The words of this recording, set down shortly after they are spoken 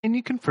And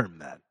you confirm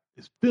that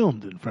is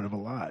filmed in front of a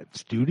live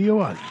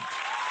studio audience.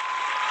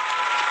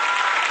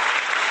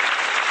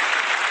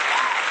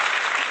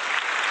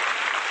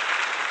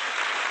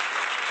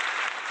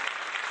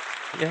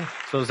 Yeah.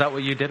 So is that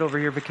what you did over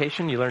your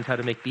vacation? You learned how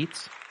to make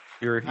beats?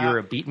 You're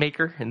a beat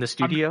maker in the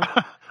studio?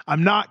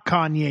 I'm not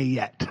Kanye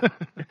yet.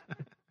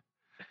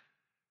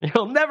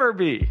 You'll never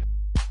be.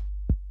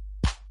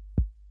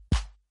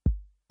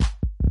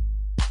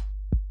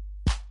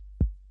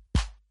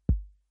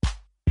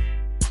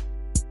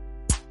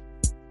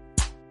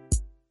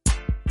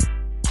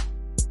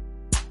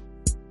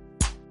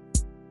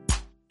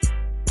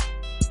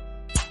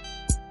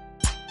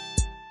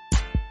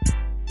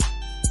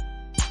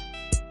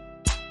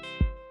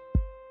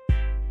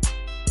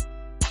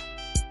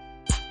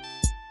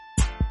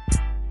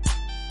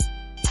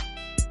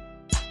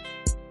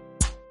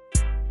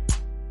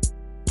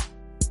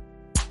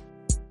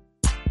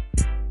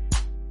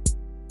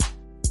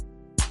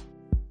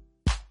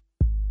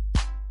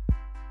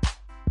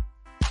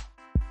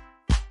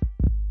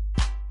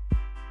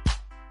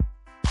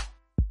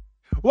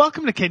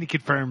 Welcome to Can You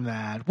Confirm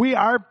That? We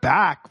are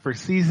back for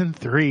season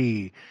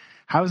 3.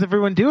 How's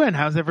everyone doing?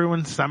 How's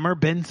everyone's summer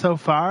been so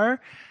far?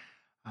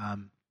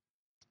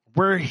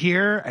 We're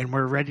here and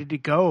we're ready to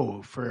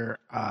go for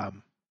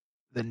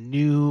the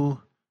new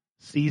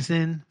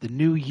season, the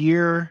new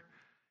year.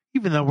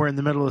 Even though we're in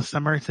the middle of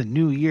summer, it's a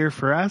new year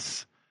for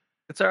us.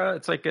 It's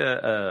like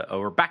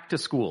we're back to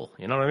school.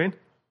 You know what I mean?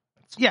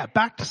 Yeah,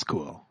 back to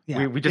school.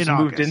 Yeah, we just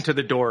moved into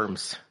the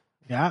dorms.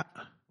 Yeah.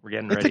 We're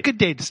getting ready. It's a good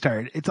day to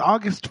start. It's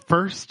August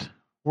 1st.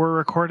 We're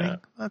recording. Yeah.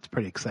 That's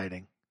pretty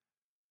exciting.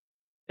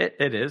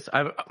 It is.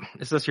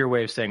 Is this your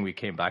way of saying we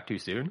came back too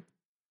soon?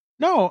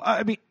 No,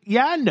 I mean,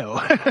 yeah, no.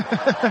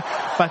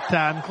 But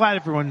I'm glad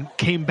everyone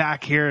came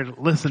back here to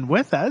listen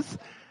with us.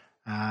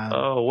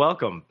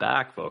 Welcome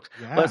back, folks.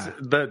 Yeah.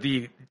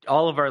 Listen,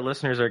 all of our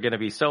listeners are going to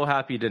be so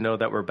happy to know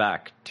that we're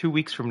back 2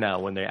 weeks from now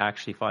when they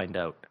actually find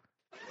out.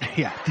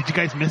 Yeah. Did you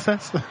guys miss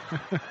us? You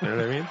know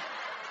what I mean?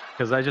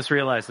 Because I just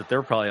realized that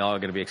they're probably all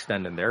going to be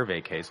extending their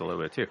vacays a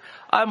little bit too.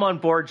 I'm on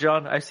board,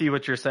 John. I see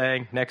what you're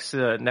saying.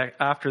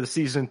 After the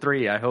season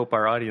 3, I hope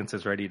our audience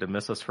is ready to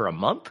miss us for a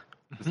month.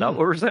 Is that what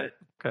we're saying?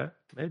 Okay,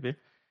 maybe.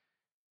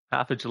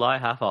 Half of July,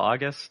 half of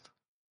August.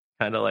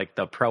 Kind of like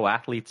the pro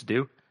athletes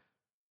do.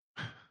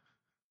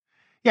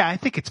 Yeah, I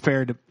think it's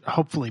fair to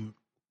hopefully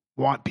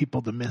want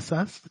people to miss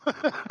us.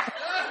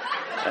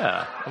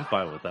 Yeah, I'm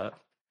fine with that.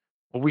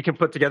 Well, we can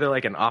put together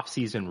like an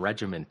off-season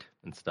regiment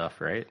and stuff,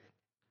 right?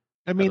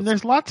 I mean,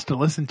 there's lots to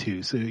listen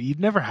to, so you'd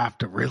never have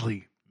to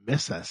really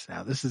miss us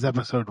now. This is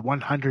episode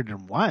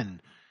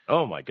 101.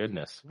 Oh, my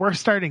goodness. We're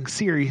starting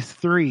series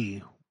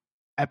 3,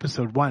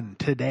 episode 1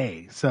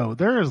 today, so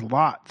there is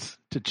lots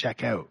to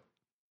check out.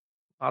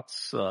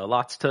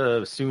 Lots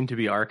to soon to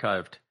be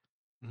archived.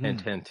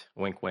 Hint, hint,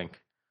 wink, wink.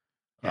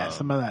 Yeah,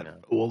 some of that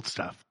old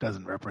stuff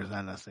doesn't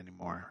represent us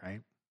anymore, right?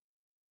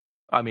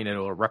 I mean, it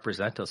will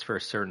represent us for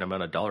a certain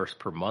amount of dollars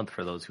per month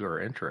for those who are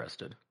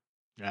interested.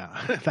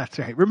 Yeah, that's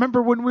right.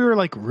 Remember when we were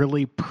like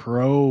really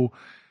pro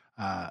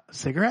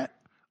cigarette?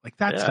 Like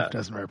that stuff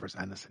doesn't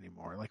represent us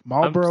anymore. Like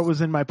Marlboro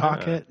was in my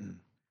pocket.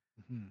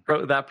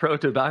 Pro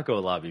tobacco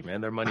lobby, man.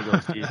 Their money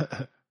goes deep.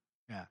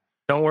 Yeah.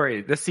 Don't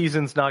worry. This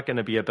season's not going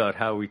to be about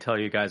how we tell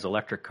you guys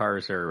electric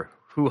cars are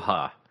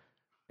hoo-ha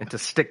and to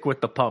stick with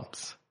the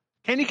pumps.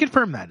 Can you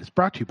confirm that? It's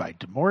brought to you by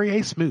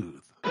DeMaurier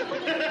Smooth.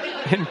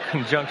 In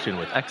conjunction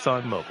with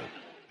ExxonMobil.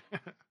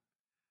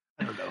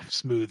 I don't know if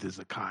smooth is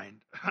a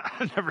kind.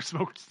 I never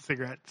smoked a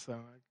cigarette,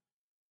 so.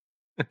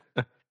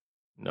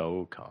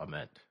 No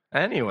comment.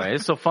 Anyway,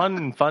 so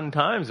fun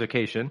times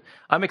vacation.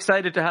 I'm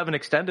excited to have an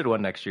extended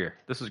one next year.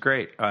 This is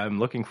great. I'm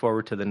looking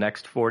forward to the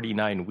next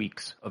 49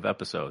 weeks of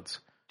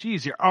episodes.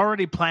 Geez, you're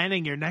already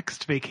planning your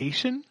next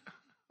vacation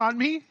on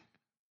me?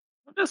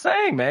 I'm just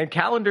saying, man.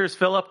 Calendars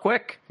fill up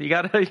quick. You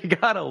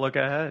gotta look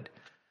ahead.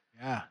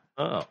 Yeah.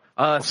 Oh,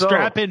 so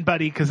strap in,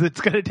 buddy, because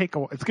it's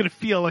gonna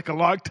feel like a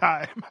long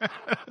time.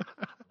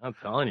 I'm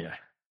telling you,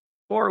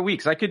 4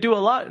 weeks. I could do a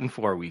lot in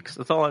 4 weeks.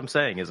 That's all I'm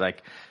saying. Is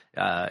like,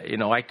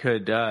 I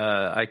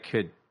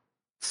could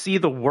see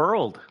the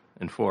world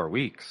in 4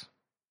 weeks.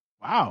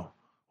 Wow.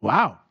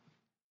 Well,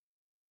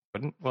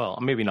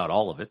 maybe not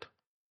all of it.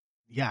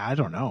 Yeah, I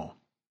don't know.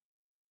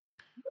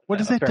 What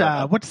is it?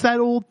 What's that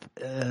old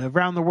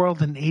around the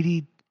world in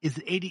 80? Is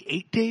it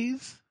 88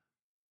 days?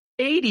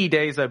 80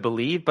 days, I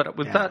believe, but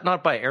was that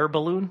not by air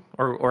balloon?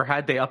 Or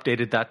had they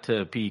updated that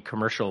to be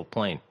commercial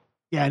plane?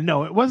 Yeah,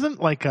 no, it wasn't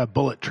like a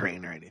bullet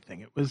train or anything.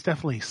 It was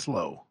definitely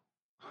slow.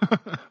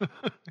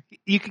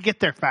 You could get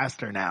there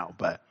faster now,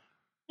 but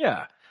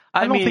yeah,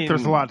 I don't think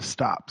there's a lot of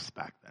stops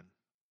back then.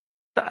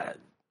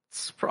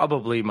 That's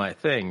probably my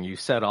thing. You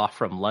set off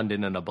from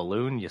London in a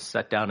balloon, you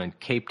set down in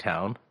Cape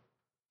Town,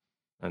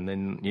 and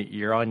then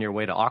you're on your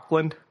way to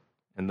Auckland,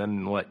 and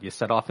then what? You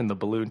set off in the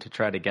balloon to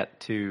try to get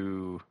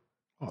to...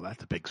 Oh,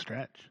 that's a big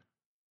stretch.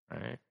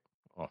 Right.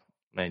 Well,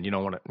 man, you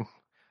don't want to...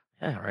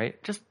 Yeah,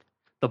 right. Just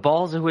The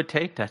balls it would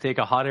take to take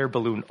a hot air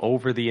balloon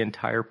over the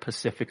entire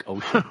Pacific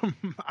Ocean.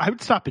 I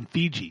would stop in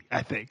Fiji,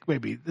 I think.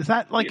 Maybe. Is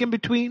that like in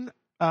between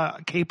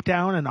Cape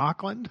Town and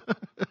Auckland?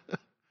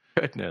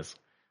 Goodness.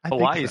 I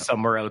think Hawaii's so.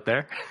 somewhere out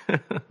there.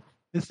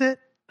 Is it?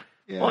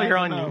 Yeah, Well, you're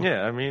I on. don't know.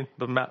 Yeah, I mean,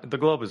 the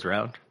globe is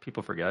round.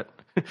 People forget.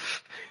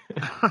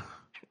 I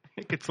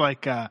think it's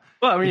like Well,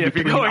 I mean, in if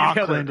you're between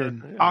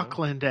going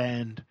Auckland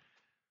and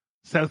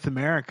South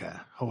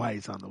America,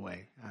 Hawaii's on the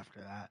way after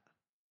that.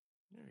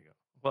 There you go.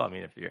 Well, I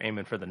mean, if you're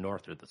aiming for the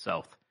north or the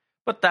south,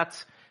 but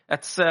that's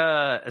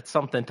it's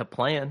something to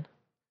plan.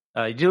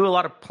 You do a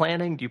lot of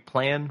planning. Do you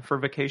plan for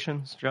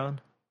vacations, John?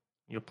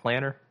 You a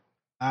planner?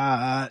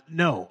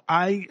 No,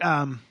 I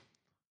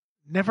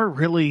never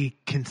really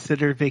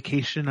considered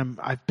vacation.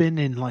 I've been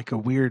in like a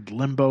weird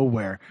limbo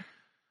where,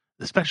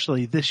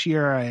 especially this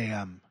year,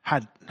 I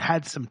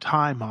had some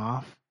time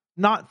off,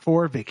 not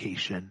for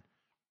vacation,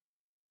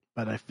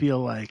 but I feel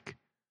like,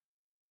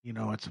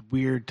 it's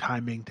weird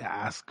timing to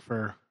ask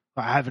for.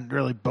 I haven't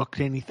really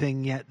booked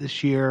anything yet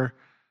this year.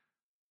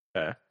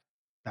 Okay.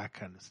 That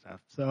kind of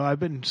stuff. So I've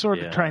been sort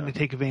of Yeah. trying to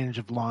take advantage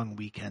of long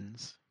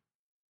weekends.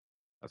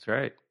 That's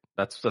right.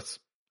 That's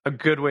a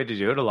good way to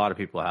do it. A lot of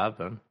people have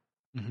been.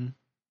 Mm-hmm.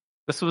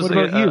 This was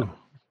What about you?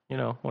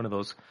 One of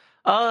those.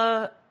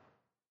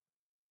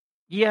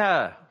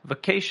 Yeah,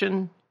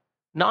 vacation.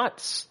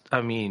 Not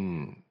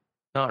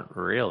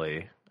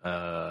really.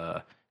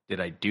 Did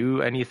I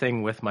do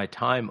anything with my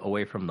time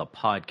away from the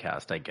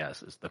podcast, I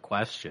guess is the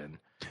question.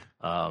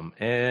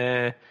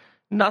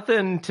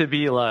 Nothing to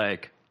be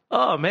like,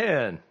 oh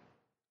man,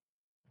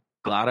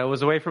 glad I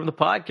was away from the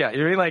podcast. You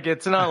know what I mean? Like,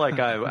 it's not like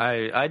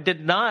I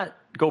did not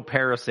go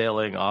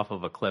parasailing off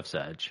of a cliff's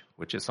edge,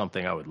 which is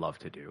something I would love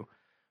to do.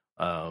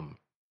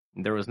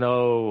 There was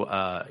no,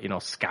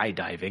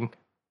 skydiving,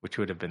 which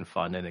would have been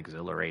fun and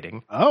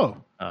exhilarating. Oh,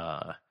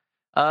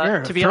 you're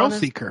a to be thrill honest,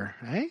 seeker,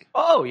 eh?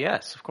 Oh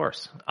yes, of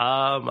course.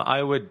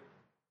 I would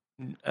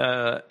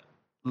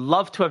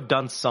love to have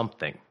done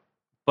something,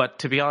 but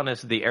to be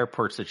honest, the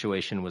airport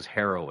situation was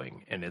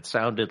harrowing, and it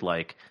sounded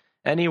like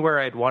anywhere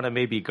I'd want to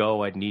maybe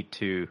go, I'd need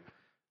to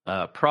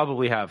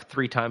probably have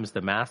 3 times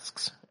the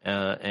masks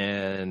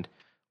and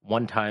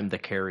 1 time the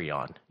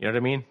carry-on. You know what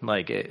I mean?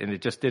 And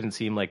it just didn't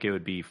seem like it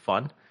would be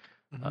fun.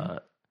 Mm-hmm.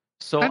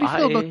 So how do you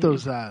feel about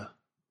those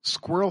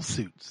squirrel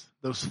suits?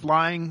 Those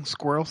flying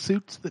squirrel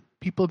suits that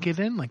people get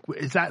in? Like,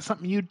 is that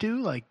something you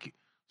do? Like,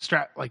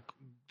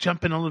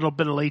 jump in a little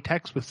bit of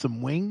latex with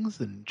some wings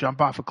and jump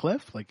off a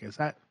cliff? Like, is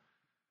that?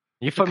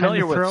 You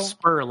familiar with thrill?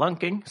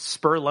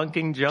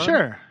 spurlunking,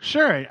 John?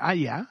 Sure.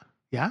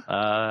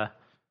 Yeah.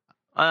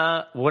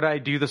 Would I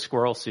do the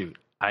squirrel suit?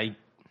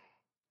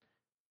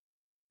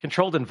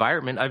 Controlled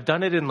environment. I've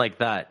done it in like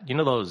that. You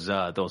know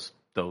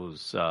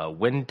those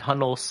wind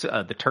tunnels,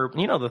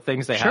 the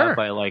things they have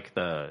by like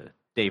the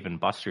Dave and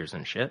Buster's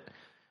and shit.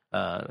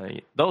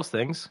 Those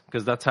things,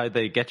 because that's how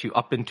they get you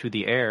up into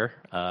the air.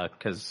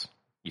 Because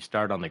you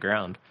start on the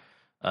ground.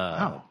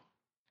 Wow.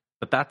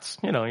 But that's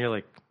you're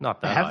like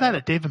not that. They have high that up.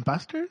 at Dave and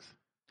Buster's?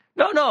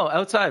 No,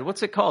 outside.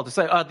 What's it called? It's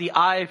like the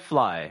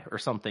iFly or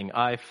something.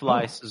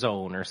 iFly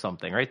Zone or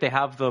something, right? They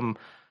have them.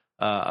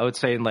 I would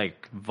say in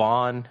like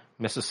Vaughan,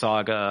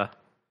 Mississauga, I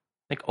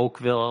think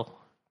Oakville,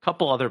 a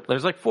couple other.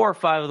 There's like 4 or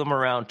 5 of them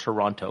around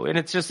Toronto, and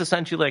it's just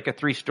essentially like a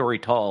 3-story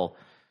tall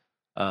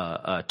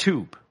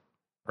tube,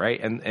 right?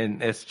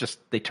 And it's just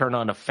they turn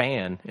on a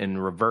fan in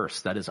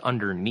reverse that is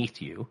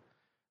underneath you,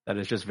 that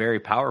is just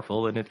very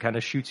powerful, and it kind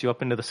of shoots you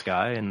up into the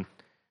sky, and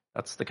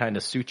that's the kind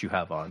of suit you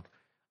have on.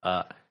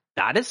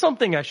 That is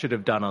something I should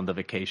have done on the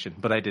vacation,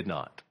 but I did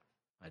not.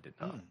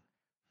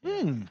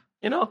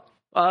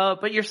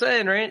 But you're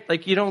saying, right?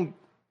 Like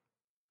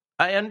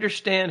I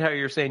understand how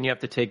you're saying you have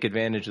to take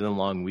advantage of the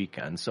long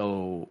weekend.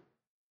 So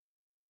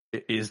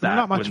is that I'm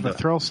not much of a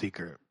thrill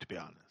seeker, to be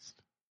honest.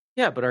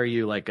 Yeah, but are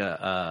you like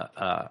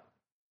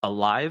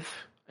alive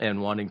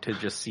and wanting to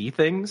just see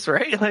things,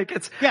 right? Like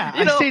it's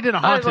I stayed in a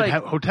haunted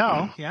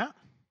hotel. Yeah.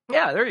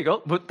 Yeah, there you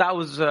go. But that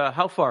was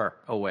how far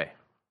away?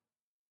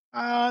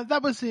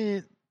 That was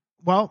in.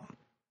 Well,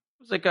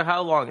 it was like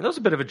how long? That was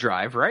a bit of a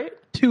drive, right?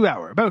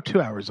 About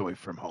 2 hours away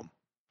from home.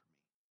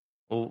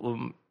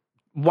 Well,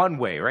 one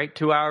way, right?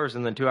 2 hours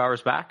and then 2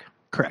 hours back?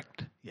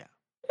 Correct. Yeah.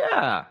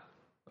 Yeah.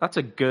 That's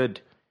a good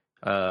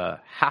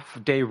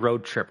half-day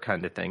road trip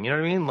kind of thing. You know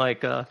what I mean?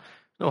 Like,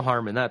 no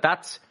harm in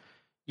that.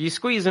 You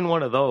squeeze in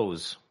one of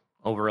those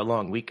over a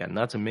long weekend.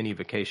 That's a mini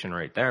vacation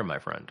right there, my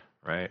friend.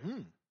 Right?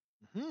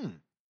 Mm-hmm.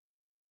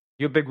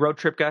 You a big road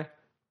trip guy?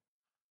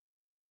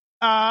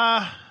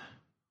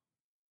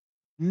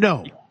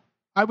 No.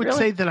 I would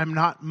say that I'm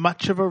not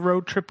much of a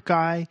road trip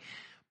guy,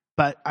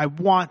 but I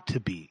want to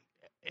be.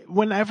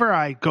 Whenever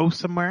I go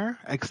somewhere,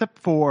 except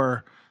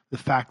for the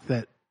fact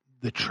that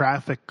the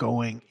traffic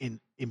going in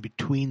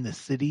between the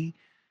city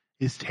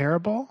is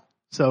terrible.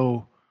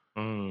 So,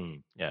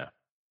 yeah.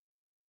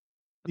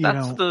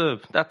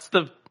 That's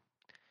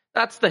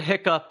the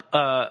hiccup.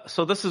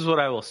 So this is what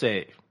I will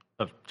say,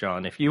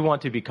 John. If you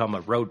want to become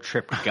a road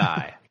trip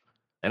guy,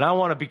 And I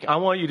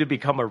want you to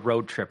become a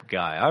road trip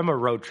guy. I'm a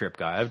road trip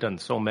guy. I've done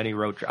so many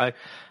road trips.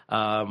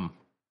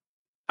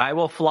 I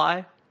will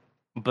fly,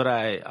 but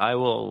I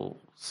will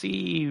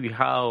see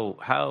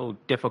how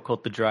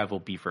difficult the drive will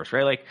be first,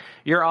 right? Like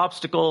your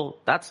obstacle,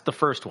 that's the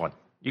first one.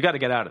 You got to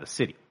get out of the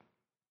city.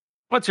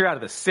 Once you're out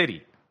of the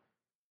city,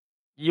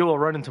 you will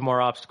run into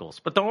more obstacles.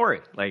 But don't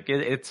worry. Like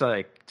it's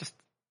like, just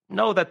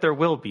know that there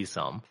will be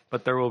some,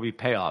 but there will be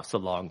payoffs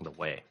along the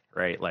way,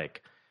 right?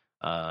 Like,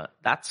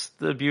 that's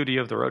the beauty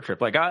of the road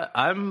trip. Like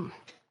I'm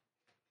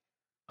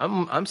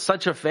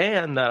such a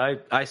fan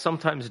that I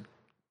sometimes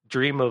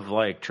dream of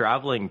like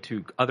traveling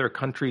to other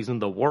countries in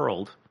the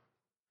world,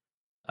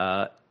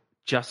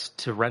 just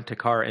to rent a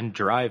car and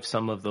drive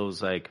some of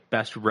those like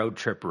best road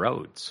trip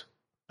roads.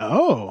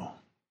 Oh,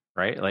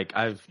 right. Like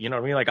you know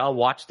what I mean? Like I'll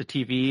watch the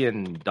TV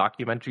and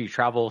documentary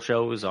travel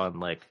shows on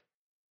like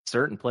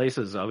certain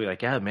places. I'll be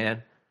like, yeah,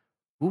 man,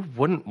 who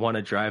wouldn't want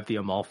to drive the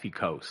Amalfi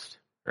Coast?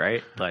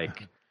 Right.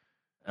 Like,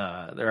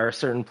 there are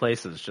certain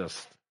places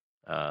just,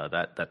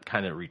 that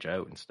kind of reach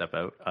out and step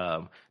out.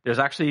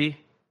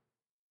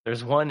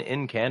 There's one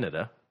in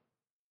Canada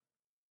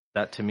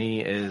that to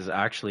me is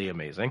actually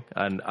amazing.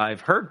 And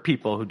I've heard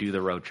people who do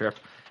the road trip.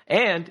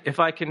 And if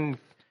I can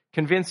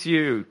convince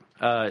you,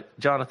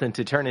 Jonathan,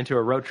 to turn into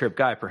a road trip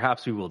guy,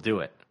 perhaps we will do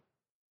it.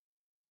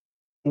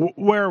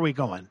 Where are we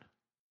going?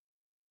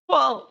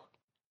 Well,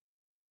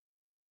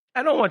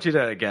 I don't want you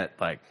to get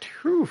like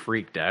too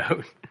freaked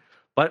out,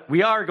 but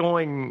we are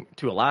going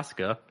to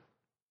Alaska,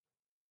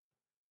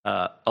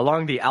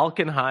 along the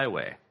Alkin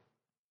Highway.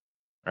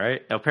 All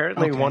right.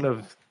 Apparently, Okay. one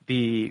of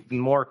the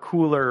more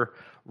cooler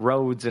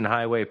roads and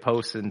highway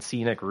posts and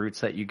scenic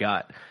routes that you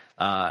got.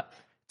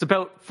 It's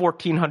about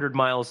 1,400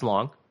 miles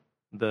long.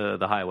 The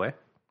highway.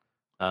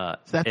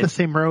 Is that the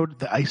same road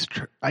the ice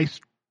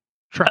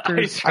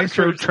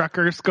road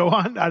truckers go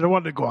on? I don't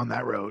want to go on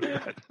that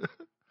road.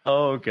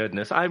 Oh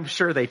goodness, I'm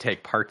sure they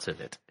take parts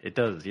of it. It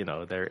does,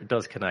 it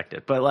does connect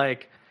it. But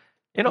like,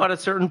 at a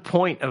certain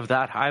point of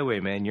that highway,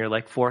 man, you're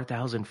like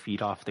 4,000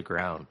 feet off the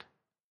ground,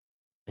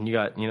 and you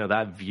got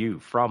that view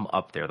from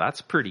up there.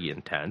 That's pretty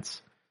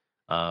intense.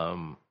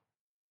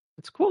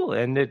 It's cool,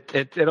 and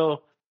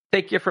it'll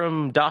take you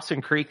from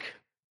Dawson Creek,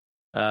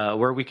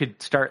 where we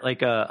could start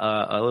like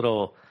a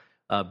little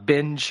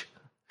binge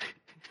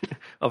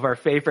of our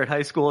favorite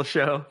high school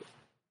show.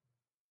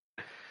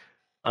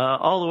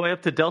 All the way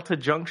up to Delta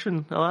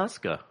Junction,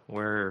 Alaska,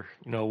 where,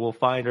 we'll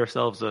find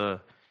ourselves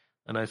a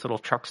nice little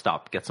truck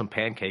stop, get some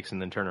pancakes,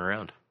 and then turn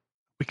around.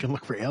 We can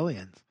look for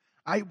aliens.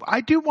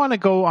 I do want to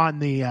go on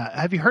the,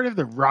 have you heard of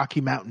the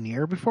Rocky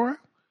Mountaineer before?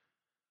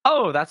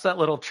 Oh, that's that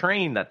little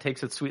train that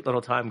takes its sweet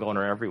little time going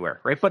around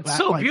everywhere, right? But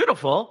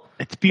beautiful.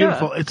 It's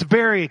beautiful. Yeah. It's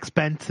very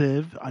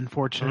expensive,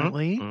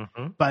 unfortunately,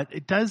 mm-hmm. But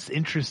it does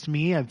interest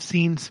me. I've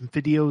seen some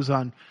videos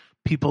on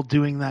people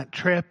doing that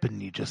trip,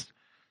 and you just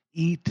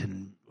eat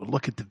and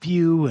look at the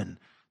view, and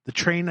the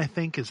train, I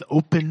think, is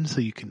open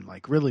so you can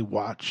like really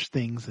watch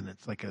things, and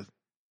it's like a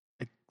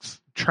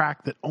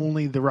track that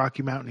only the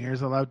Rocky Mountaineer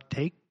is allowed to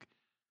take.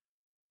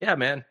 Yeah,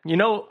 man.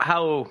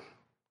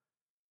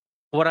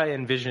 What I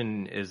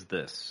envision is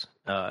this,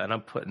 and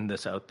I'm putting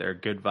this out there,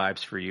 good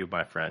vibes for you,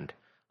 my friend.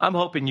 I'm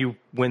hoping you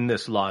win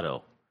this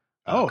lotto.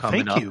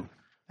 Thank you.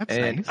 That's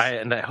nice.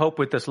 And I hope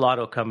with this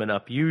lotto coming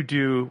up, you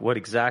do what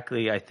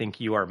exactly I think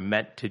you are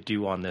meant to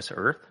do on this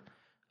earth.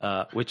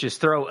 Which is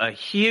throw a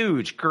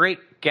huge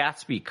Great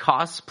Gatsby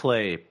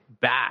cosplay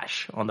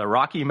bash on the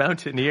Rocky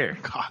Mountaineer.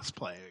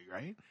 Cosplay,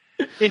 right?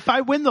 If I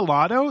win the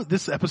lotto,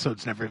 this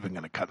episode's never even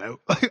going to cut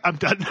out. I'm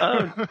done.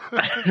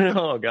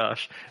 Oh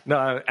gosh,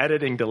 no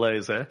editing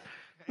delays. No,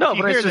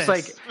 but it's just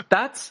like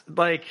that's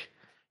like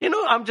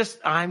I'm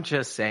just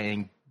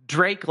saying.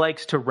 Drake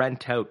likes to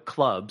rent out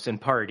clubs and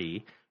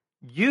party.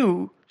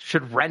 You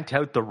should rent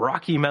out the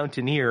Rocky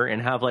Mountaineer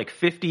and have like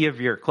 50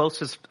 of your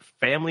closest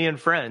family and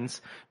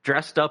friends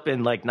dressed up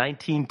in like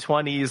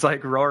 1920s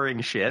like roaring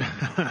shit.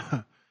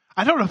 I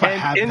don't know if I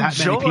have that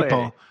many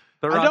people.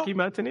 The Rocky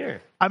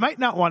Mountaineer. I might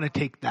not want to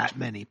take that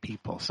many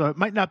people, so it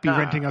might not be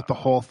renting out the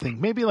whole thing.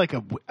 Maybe like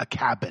a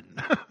cabin.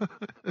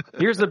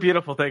 Here's the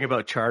beautiful thing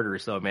about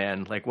charters, though,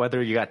 man. Like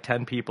whether you got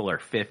 10 people or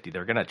 50,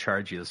 they're gonna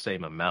charge you the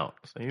same amount.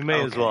 So you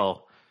may as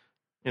well.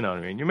 You know what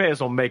I mean? You may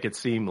as well make it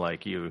seem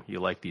like you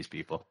like these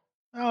people.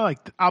 Oh,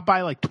 I'll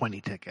buy like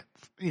 20 tickets.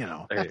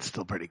 That's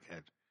still pretty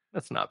good.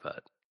 That's not bad.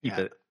 Keep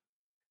it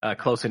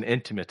close and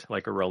intimate,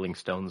 like a Rolling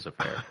Stones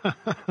affair.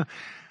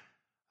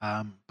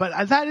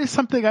 But that is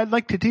something I'd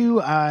like to do.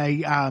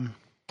 I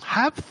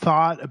have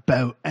thought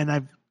about, and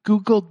I've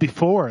Googled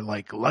before,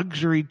 like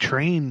luxury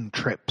train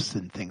trips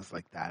and things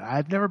like that.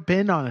 I've never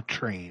been on a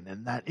train,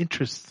 and that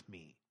interests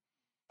me.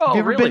 Oh, have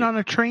you ever really? been on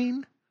a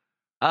train?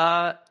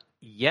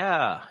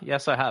 Yeah.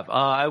 Yes, I have.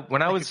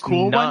 When I was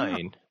cool 9.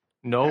 One?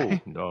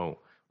 No.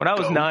 When I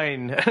was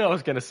 9, I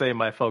was going to say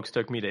my folks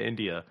took me to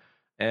India.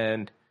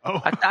 And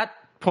at that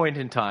point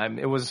in time,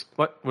 it was,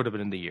 what would have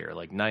been in the year?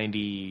 Like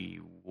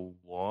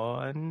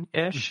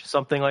 91-ish,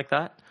 something like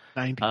that.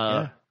 90,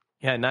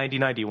 yeah, 90,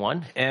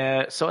 91.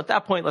 So at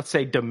that point, let's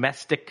say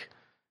domestic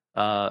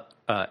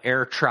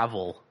air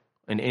travel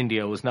in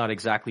India was not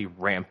exactly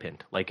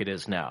rampant like it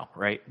is now,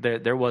 right?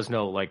 There was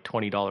no like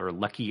 $20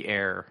 Lucky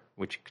Air,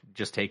 which could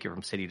just take you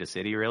from city to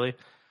city, really.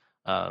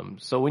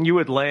 So when you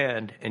would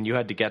land and you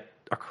had to get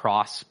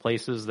across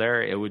places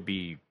there, it would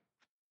be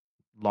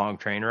long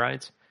train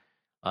rides.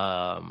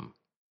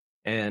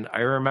 And I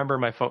remember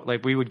my phone,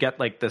 like we would get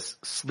like this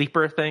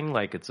sleeper thing,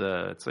 like it's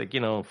like,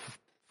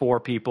 4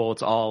 people.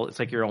 It's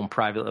like your own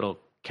private little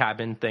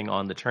cabin thing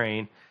on the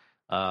train.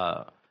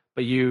 But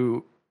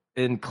you,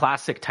 in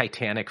classic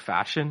Titanic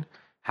fashion,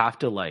 have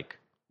to like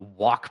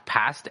walk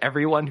past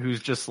everyone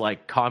who's just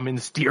like common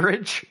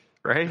steerage,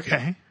 right?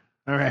 Okay.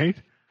 All right.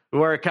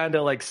 Who are kind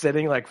of like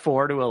sitting like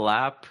 4 to a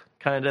lap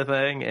kind of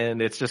thing.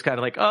 And it's just kind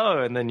of like,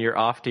 oh, and then you're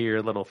off to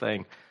your little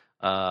thing.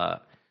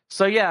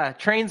 So yeah,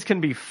 trains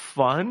can be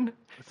fun.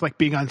 It's like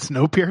being on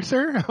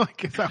Snowpiercer.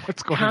 Like, is that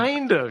what's going on?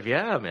 Kind of,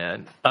 yeah,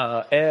 man.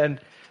 And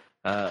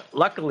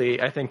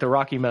luckily, I think the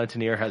Rocky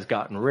Mountaineer has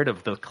gotten rid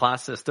of the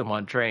class system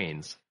on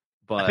trains.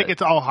 But I think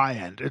it's all high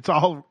end. It's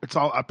all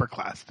upper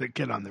class to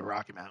get on the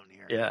Rocky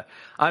Mountaineer. Yeah,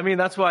 I mean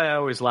that's why I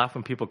always laugh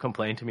when people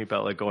complain to me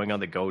about like going on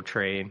the GO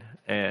train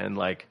and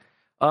like,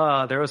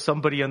 there was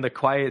somebody in the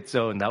quiet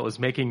zone that was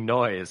making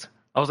noise.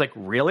 I was like,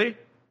 really?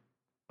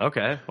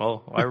 Okay,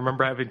 well, I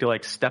remember having to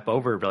like step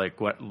over like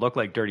what looked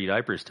like dirty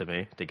diapers to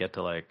me to get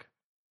to like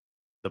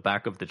the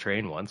back of the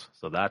train once.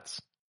 So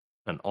that's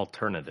an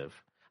alternative.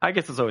 I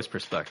guess it's always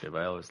perspective.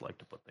 I always like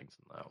to put things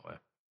in that way.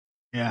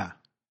 Yeah.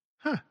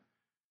 Huh.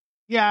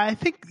 Yeah, I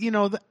think,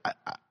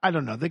 I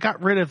don't know. They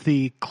got rid of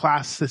the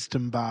class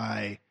system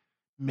by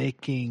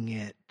making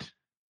it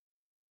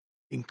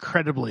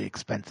incredibly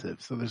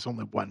expensive. So there's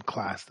only one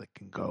class that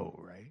can go,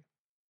 right?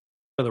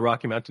 For the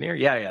Rocky Mountaineer?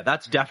 Yeah.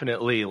 That's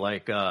definitely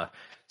like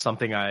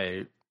something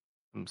I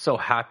am so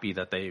happy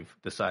that they've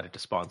decided to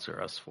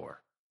sponsor us for.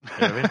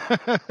 You know what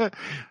I mean?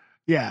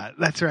 Yeah,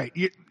 that's right.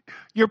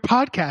 Your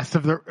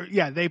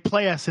podcast they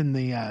play us in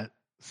the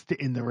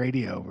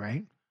radio,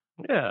 right?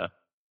 Yeah.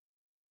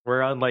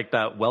 We're on like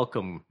that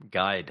welcome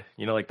guide,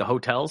 like the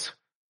hotels.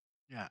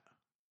 Yeah.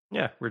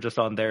 Yeah, we're just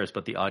on theirs,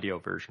 but the audio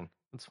version.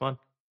 It's fun.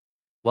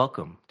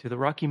 Welcome to the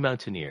Rocky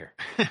Mountaineer.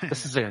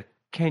 This is a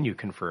Can You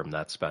Confirm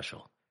That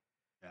special.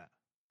 Yeah.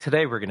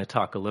 Today we're going to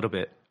talk a little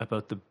bit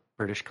about the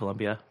British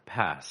Columbia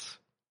Pass.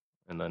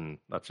 And then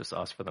that's just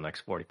us for the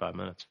next 45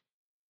 minutes.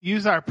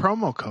 Use our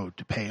promo code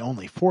to pay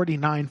only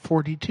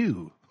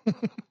 $49.42.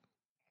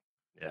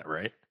 Yeah,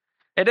 right.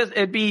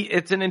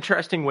 It's an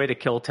interesting way to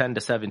kill 10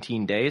 to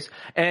 17 days.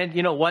 And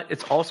you know what?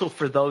 It's also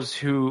for those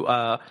who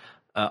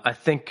I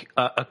think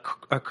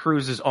a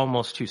cruise is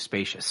almost too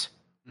spacious.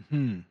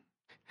 Mm-hmm.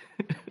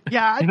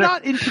 Yeah, I'm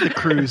not into the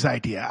cruise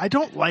idea. I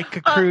don't like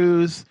a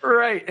cruise.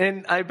 Right.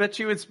 And I bet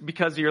you it's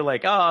because you're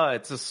like,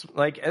 it's just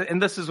like,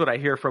 and this is what I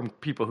hear from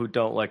people who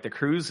don't like the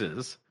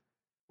cruises,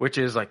 which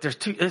is like,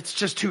 it's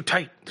just too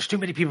tight. There's too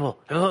many people.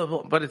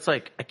 But it's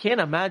like, I can't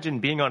imagine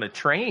being on a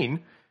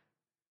train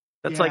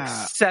that's like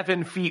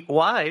 7 feet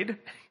wide.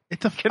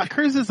 A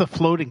cruise is a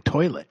floating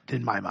toilet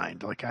in my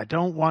mind. Like, I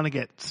don't want to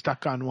get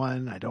stuck on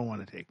one. I don't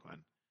want to take one.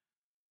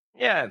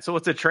 Yeah. So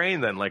what's a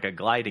train then? Like a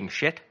gliding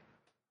shit?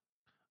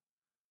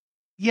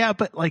 Yeah,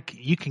 but like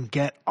you can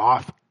get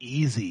off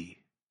easy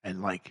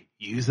and like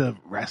use a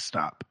rest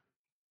stop.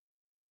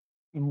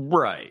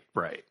 Right.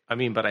 I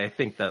mean, but I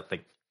think that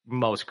like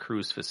most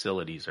cruise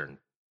facilities are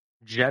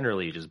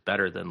generally just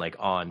better than like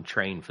on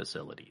train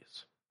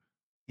facilities.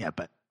 Yeah,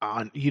 but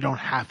you don't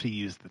have to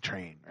use the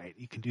train, right?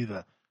 You can do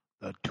the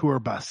tour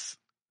bus.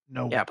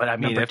 No. Yeah, but I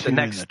mean, if the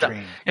next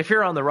if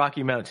you're on the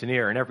Rocky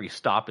Mountaineer and every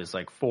stop is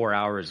like 4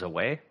 hours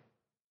away.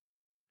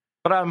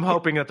 But I'm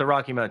hoping that the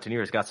Rocky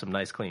Mountaineer's got some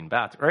nice clean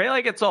bathrooms, right?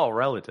 Like it's all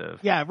relative.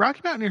 Yeah, Rocky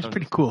Mountaineer's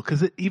pretty cool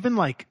because it even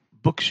like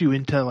books you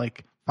into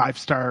like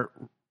 5-star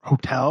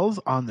hotels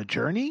on the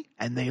journey,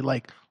 and they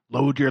like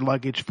load your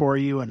luggage for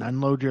you and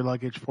unload your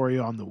luggage for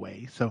you on the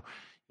way. So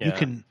you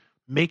can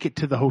make it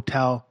to the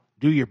hotel,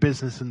 do your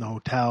business in the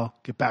hotel,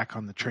 get back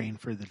on the train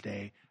for the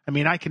day. I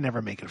mean, I can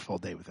never make it a full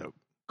day without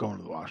going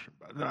to the washroom.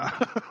 But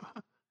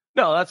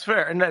no, that's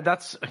fair. And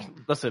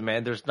listen,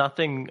 man, there's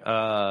nothing.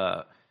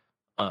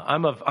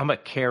 I'm a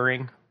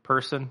caring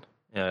person,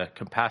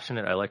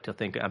 compassionate. I like to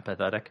think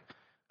empathetic.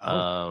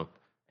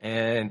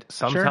 And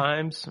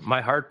sometimes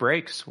my heart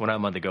breaks when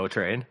I'm on the GO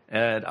train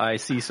and I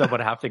see someone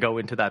have to go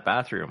into that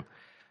bathroom.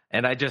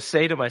 And I just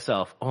say to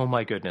myself, oh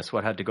my goodness,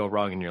 what had to go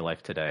wrong in your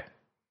life today?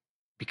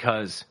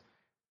 Because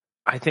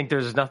I think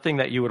there's nothing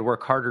that you would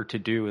work harder to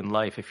do in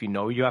life if you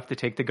know you have to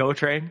take the GO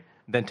train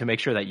than to make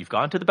sure that you've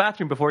gone to the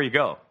bathroom before you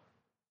go.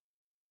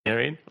 You know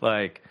what I mean?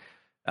 Like,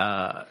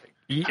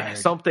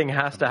 something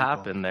has to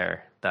happen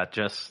there that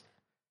just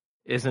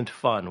isn't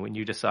fun when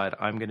you decide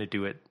I'm going to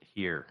do it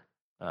here.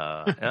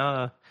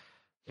 Yeah.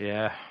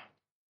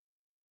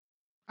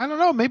 I don't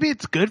know. Maybe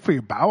it's good for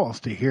your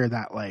bowels to hear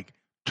that, like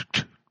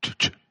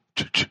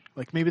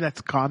maybe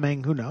that's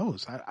calming. Who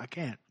knows? I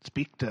can't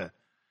speak to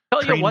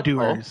train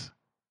doers.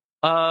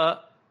 Of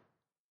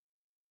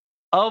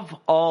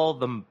all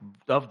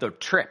the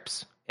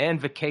trips and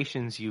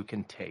vacations you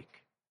can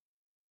take,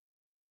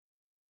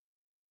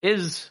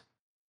 is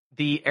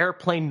the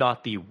airplane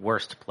not the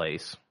worst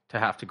place to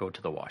have to go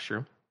to the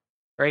washroom?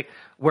 Right?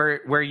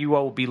 Where you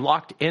will be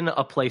locked in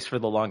a place for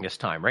the longest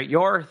time, right?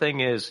 Your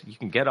thing is you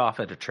can get off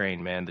at a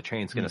train, man. The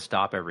train's going to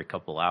stop every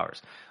couple hours.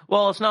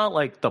 Well, it's not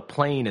like the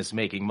plane is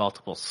making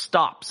multiple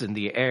stops in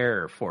the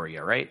air for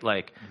you, right?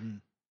 Like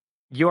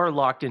you're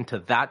locked into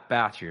that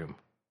bathroom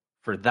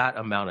for that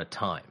amount of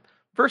time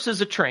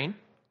versus a train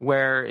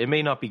where it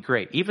may not be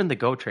great. Even the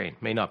GO train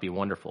may not be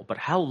wonderful, but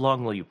how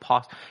long will you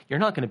pause? You're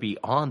not going to be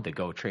on the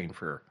GO train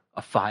for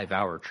a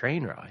 5-hour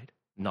train ride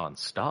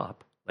nonstop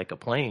like a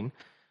plane.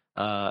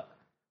 And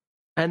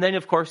then,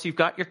 of course, you've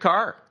got your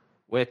car,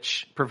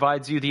 which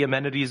provides you the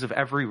amenities of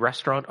every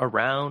restaurant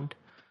around,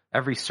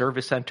 every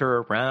service center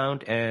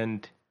around,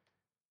 and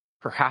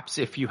perhaps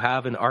if you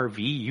have an RV,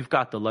 you've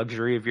got the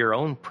luxury of your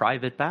own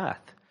private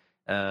bath.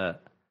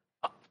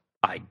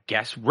 I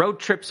guess road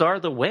trips are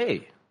the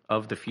way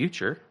of the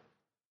future.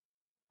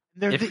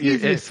 They're the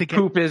easiest to get.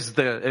 Poop is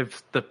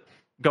if the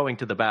going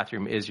to the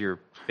bathroom is your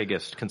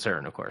biggest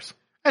concern, of course.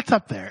 It's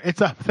up there.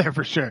 It's up there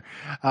for sure.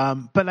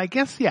 But I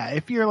guess, yeah,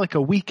 if you're like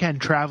a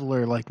weekend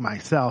traveler like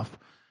myself,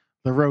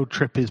 the road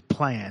trip is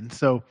planned.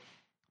 So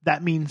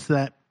that means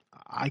that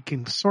I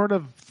can sort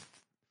of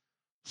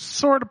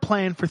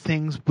plan for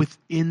things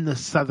within the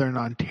Southern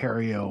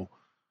Ontario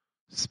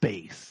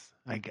space,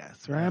 I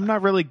guess, right? I'm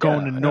not really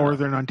going to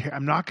Northern Ontario.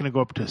 I'm not going to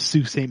go up to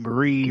Sault Ste.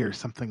 Marie or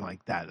something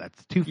like that.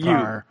 That's too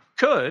far.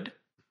 You could.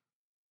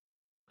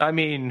 I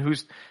mean,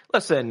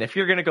 listen, if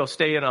you're going to go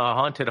stay in a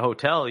haunted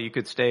hotel, you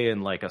could stay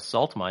in like a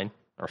salt mine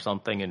or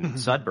something in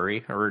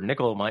Sudbury or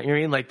nickel mine. I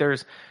mean, like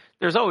there's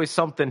always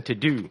something to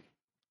do,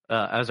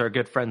 as our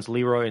good friends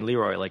Leroy and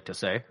Leroy like to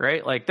say,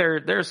 right? Like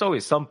there's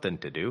always something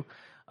to do.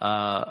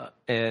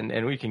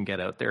 And we can get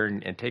out there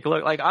and take a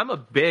look. Like I'm a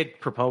big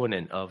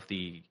proponent of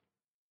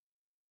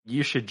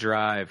you should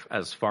drive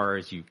as far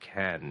as you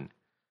can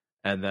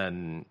and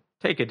then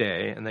take a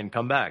day and then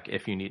come back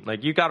if you need.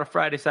 Like you got a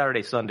Friday,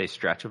 Saturday, Sunday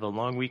stretch of a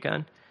long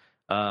weekend.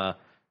 Not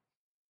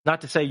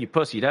to say you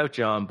pussied out,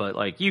 John, but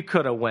like you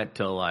could have went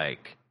to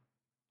like,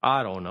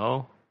 I don't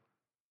know,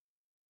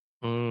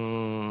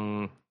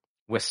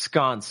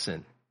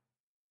 Wisconsin.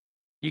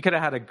 You could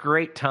have had a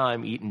great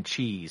time eating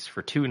cheese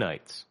for 2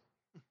 nights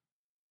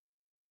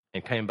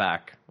and came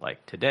back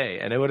like today,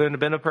 and it would have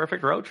been a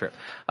perfect road trip.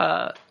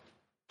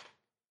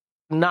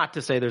 Not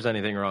to say there's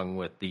anything wrong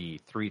with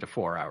the 3 to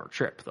 4 hour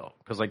trip, though,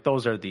 because like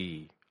those are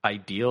the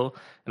ideal,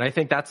 and I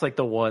think that's like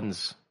the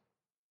ones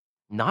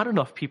not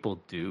enough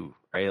people do,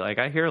 right? Like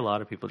I hear a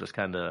lot of people just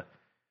kind of,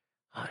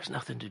 there's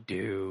nothing to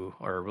do,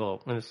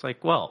 and it's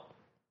like, well,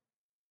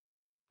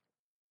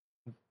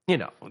 you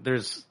know,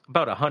 there's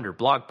about 100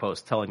 blog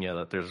posts telling you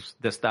that there's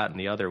this, that, and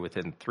the other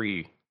within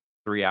three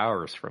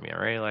hours from you,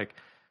 right? Like,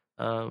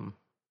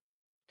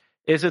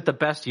 is it the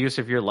best use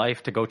of your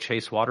life to go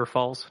chase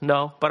waterfalls?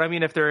 No, but I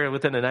mean, if they're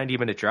within a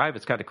 90-minute drive,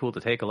 it's kind of cool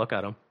to take a look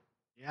at them.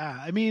 Yeah,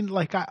 I mean,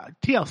 like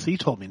TLC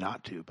told me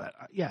not to, but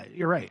yeah,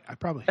 you're right. I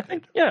probably could.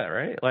 Think, yeah,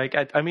 right. Like,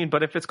 I mean,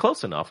 but if it's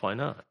close enough, why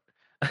not?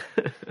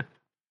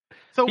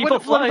 So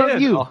what about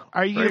you?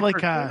 Are you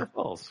like a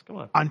Come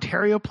on.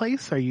 Ontario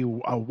place? Are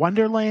you a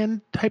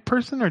Wonderland type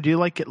person, or do you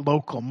like it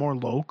local, more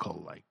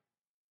local? Like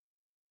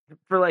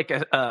for like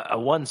a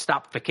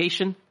one-stop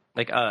vacation,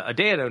 like a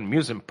day at an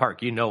amusement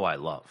park, you know I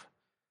love.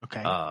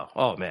 Okay.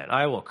 Oh man,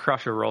 I will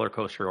crush a roller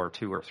coaster or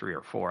 2 or 3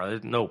 or 4.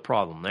 There's no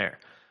problem there.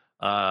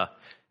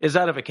 Is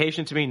that a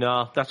vacation to me?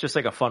 No, that's just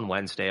like a fun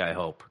Wednesday, I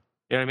hope.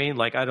 You know what I mean?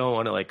 Like I don't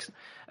want to like,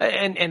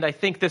 and I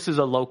think this is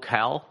a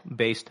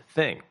locale-based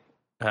thing.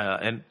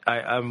 And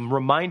I'm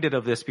reminded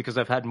of this because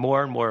I've had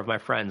more and more of my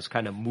friends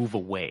kind of move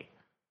away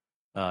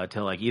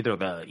to like either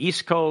the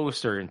East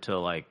Coast or into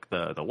like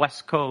the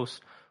West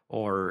Coast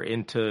or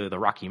into the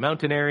Rocky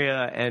Mountain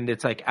area. And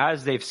it's like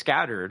as they've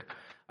scattered,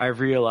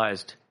 I've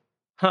realized,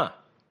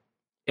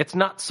 it's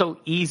not so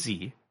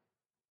easy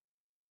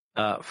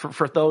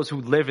for those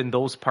who live in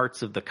those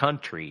parts of the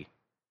country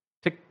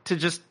to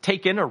just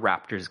take in a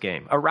Raptors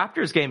game. A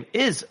Raptors game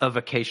is a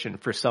vacation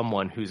for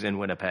someone who's in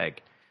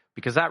Winnipeg.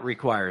 Because that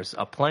requires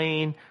a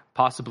plane,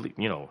 possibly,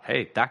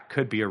 hey, that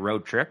could be a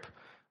road trip.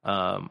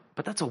 But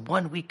that's a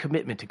 1-week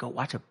commitment to go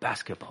watch a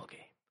basketball game.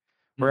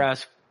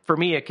 Whereas for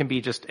me, it can be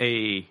just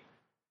it's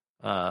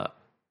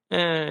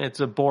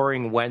a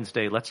boring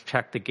Wednesday. Let's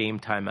check the Game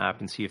Time app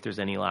and see if there's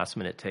any last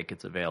minute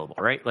tickets available,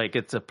 right? Like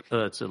it's a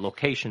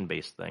location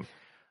based thing.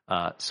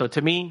 So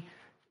to me,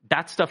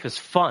 that stuff is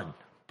fun,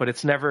 but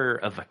it's never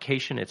a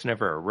vacation. It's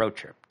never a road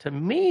trip. To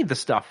me, the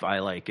stuff I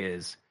like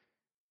is,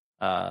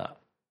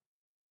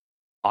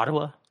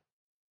 Ottawa,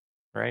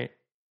 right?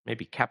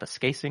 Maybe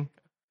Kapuskasing.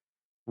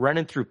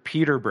 Running through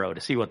Peterborough to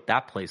see what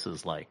that place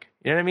is like.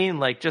 You know what I mean?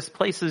 Like just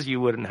places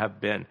you wouldn't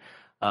have been.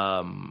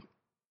 And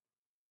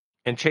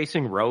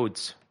chasing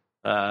roads.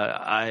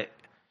 I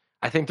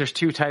think there's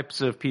 2 types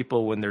of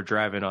people when they're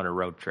driving on a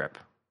road trip.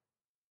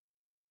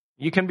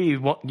 You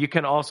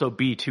can also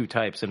be 2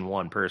 types in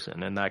one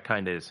person, and that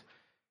kind of is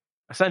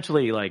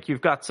essentially like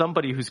you've got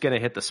somebody who's going to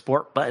hit the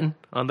sport button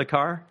on the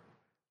car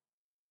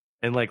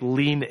and like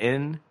lean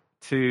in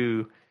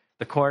to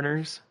the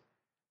corners.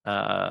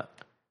 And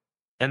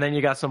then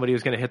you got somebody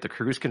who's going to hit the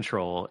cruise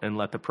control and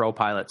let the pro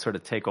pilot sort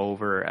of take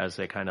over as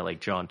they kind of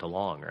like jaunt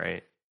along,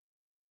 right?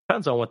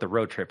 Depends on what the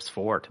road trip's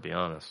for, to be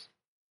honest.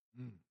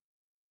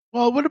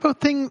 Well, what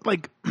about things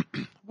like,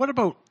 what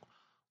about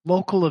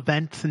local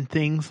events and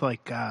things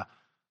like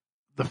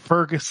the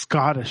Fergus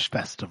Scottish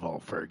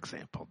Festival, for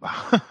example?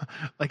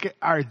 Like,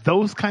 are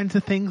those kinds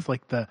of things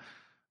like the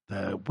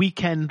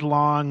weekend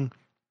long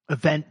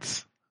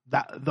events,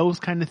 those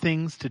kind of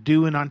things to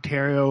do in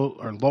Ontario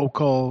or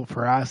local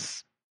for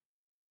us,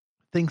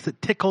 things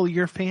that tickle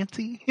your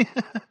fancy?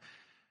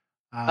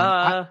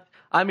 I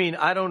mean,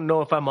 I don't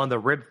know if I'm on the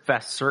Rib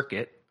Fest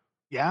circuit.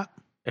 Yeah.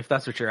 If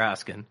that's what you're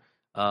asking.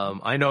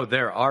 I know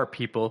there are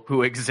people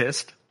who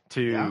exist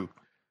to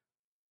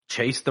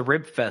chase the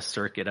Rib Fest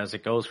circuit as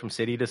it goes from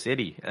city to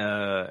city.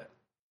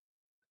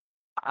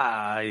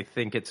 I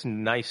think it's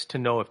nice to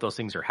know if those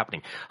things are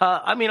happening.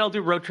 I mean, I'll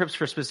do road trips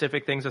for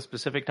specific things at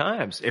specific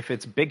times if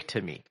it's big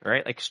to me,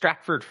 right? Like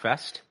Stratford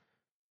Fest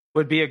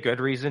would be a good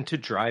reason to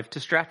drive to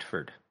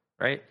Stratford,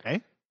 right?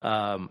 Okay.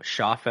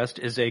 Shawfest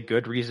is a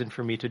good reason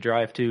for me to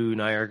drive to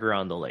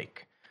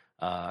Niagara-on-the-Lake.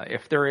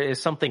 If there is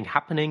something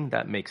happening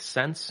that makes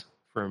sense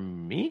for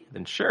me,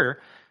 then sure.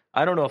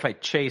 I don't know if I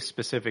chase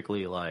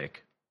specifically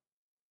like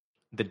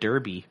the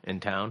Derby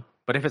in town,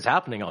 but if it's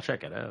happening, I'll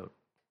check it out.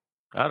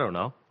 I don't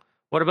know.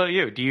 What about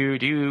you? Do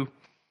you?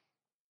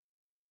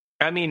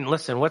 I mean,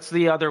 listen. What's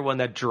the other one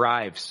that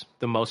drives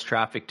the most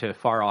traffic to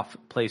far off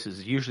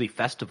places? Usually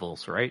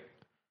festivals, right?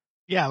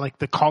 Yeah, like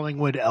the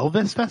Collingwood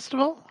Elvis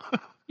Festival.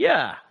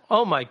 Yeah.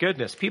 Oh my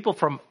goodness, people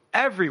from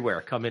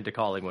everywhere come into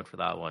Collingwood for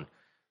that one.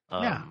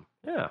 Yeah.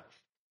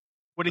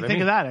 What do you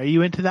think of that? Are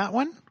you into that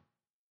one?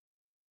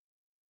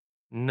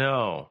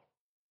 No.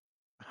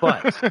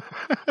 But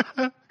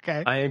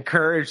okay. I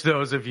encourage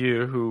those of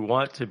you who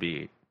want to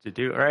be to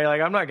do, right?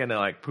 Like, I'm not going to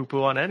like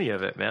poo-poo on any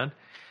of it, man.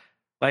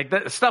 Like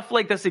that stuff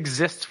like this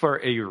exists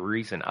for a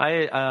reason.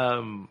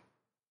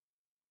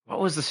 What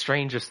was the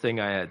strangest thing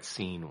I had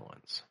seen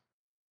once?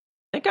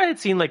 I think I had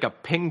seen like a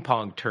ping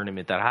pong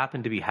tournament that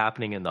happened to be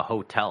happening in the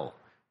hotel,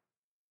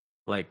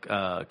 like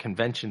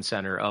convention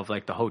center of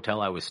like the hotel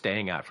I was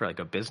staying at for like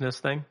a business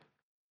thing.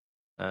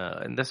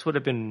 And this would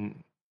have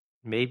been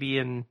maybe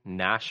in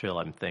Nashville,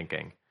 I'm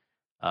thinking.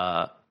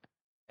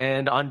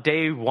 And on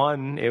day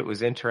one, it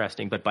was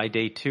interesting, but by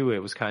day two, it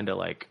was kind of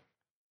like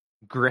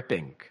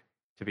gripping,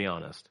 to be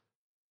honest.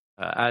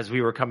 As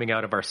we were coming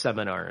out of our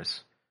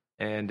seminars,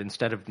 and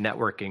instead of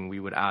networking, we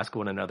would ask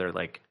one another,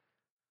 like,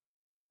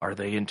 "Are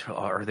they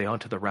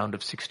onto the round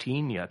of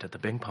 16 yet at the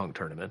ping pong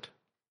tournament?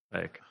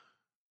 Like,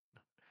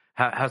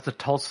 has the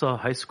Tulsa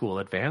High School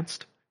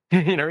advanced?"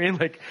 You know what I mean?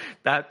 Like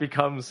that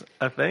becomes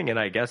a thing, and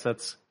I guess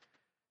that's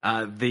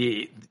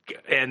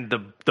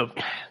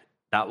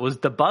that was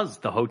the buzz.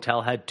 The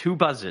hotel had two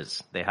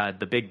buzzes. They had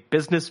the big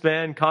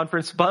businessman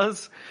conference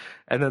buzz,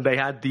 and then they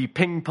had the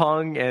ping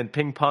pong and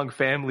ping pong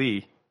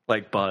family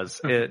like buzz.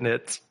 And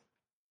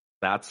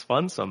that's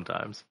fun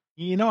sometimes.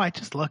 You know, I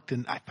just looked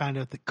and I found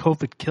out that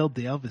COVID killed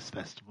the Elvis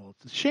Festival.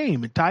 It's a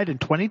shame. It died in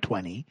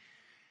 2020,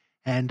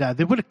 and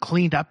they would have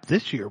cleaned up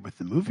this year with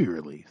the movie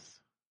release.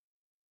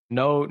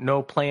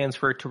 No plans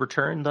for it to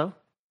return, though?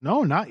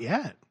 No, not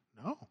yet.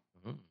 No.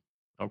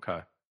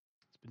 Okay.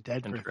 It's been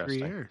dead for 3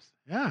 years.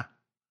 Yeah.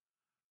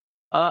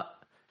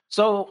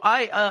 So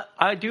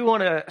I do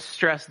want to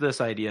stress this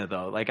idea,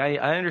 though. Like,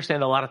 I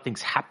understand a lot of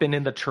things happen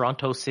in the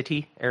Toronto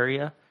city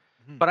area,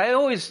 but I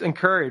always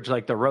encourage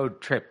like the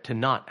road trip to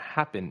not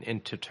happen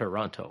into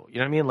Toronto. You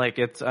know what I mean? Like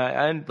it's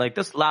and like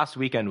this last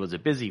weekend was a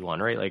busy one,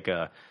 right? Like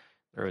there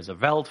was a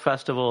Veld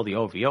festival, the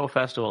OVO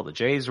festival, the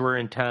Jays were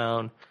in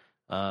town,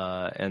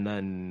 and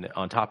then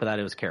on top of that,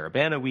 it was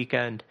Caravana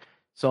weekend.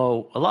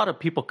 So a lot of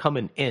people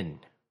coming in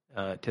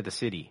to the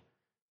city,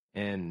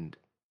 and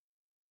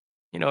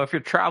you know, if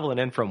you're traveling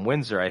in from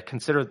Windsor,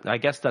 I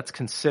guess that's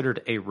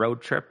considered a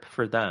road trip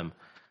for them.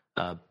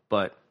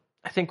 But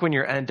I think when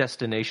your end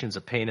destination's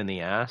a pain in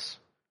the ass,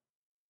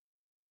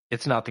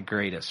 it's not the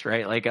greatest,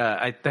 right? Like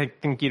I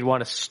think you'd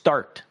want to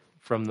start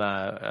from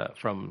the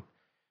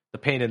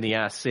pain in the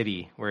ass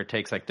city where it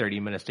takes like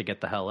 30 minutes to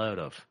get the hell out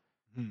of.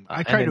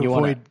 I try to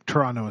avoid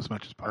Toronto as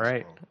much as possible.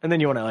 Right. And then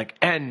you want to like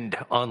end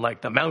on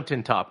like the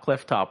mountaintop,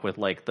 cliff top with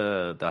like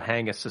the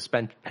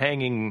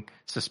hanging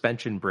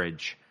suspension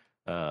bridge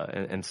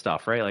and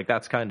stuff, right? Like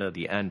that's kind of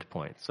the end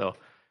point. So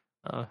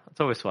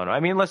it's always fun. I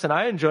mean, listen,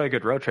 I enjoy a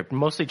good road trip,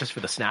 mostly just for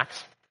the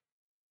snacks,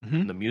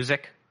 the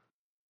music,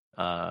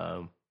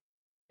 and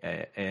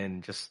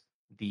just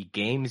the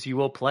games you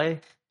will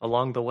play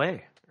along the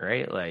way,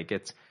 right? Like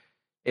it's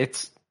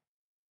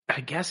I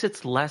guess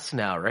it's less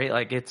now, right?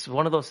 Like it's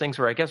one of those things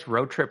where I guess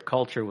road trip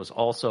culture was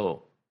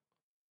also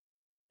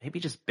maybe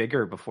just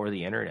bigger before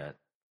the internet.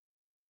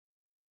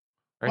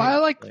 Right?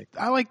 Well,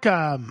 I like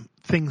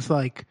things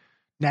like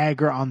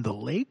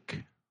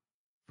Niagara-on-the-Lake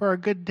for a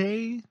good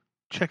day.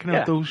 Checking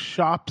out those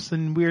shops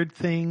and weird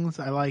things.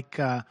 I like,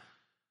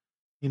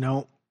 you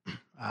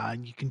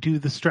can do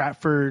the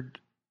Stratford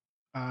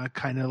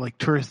kind of like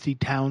touristy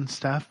town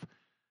stuff.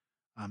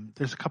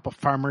 There's a couple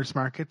farmers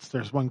markets.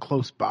 There's one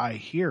close by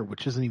here,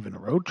 which isn't even a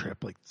road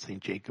trip, like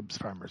St. Jacob's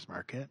Farmers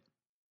Market.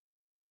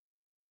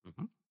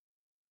 Mm-hmm.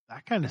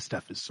 That kind of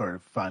stuff is sort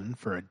of fun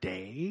for a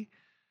day.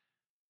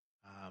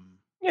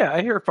 Yeah,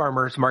 I hear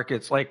farmers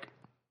markets like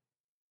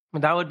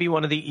that would be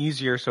one of the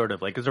easier sort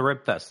of like as a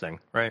rib fest thing,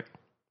 right?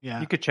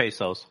 Yeah, You could chase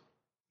those.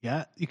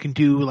 yeah. You can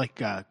do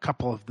like a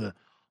couple of the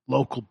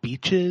local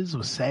beaches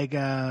with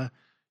Saga.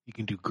 You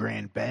can do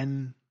Grand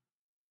Bend.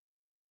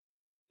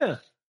 Yeah.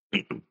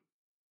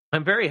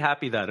 I'm very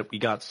happy that we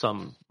got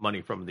some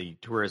money from the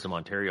Tourism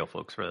Ontario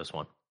folks for this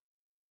one.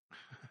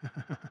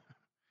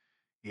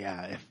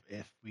 Yeah,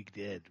 if we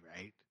did,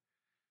 right?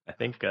 I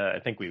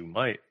think we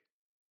might.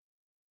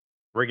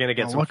 We're gonna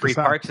get Well, some look free us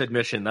up. parks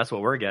admission. That's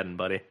what we're getting,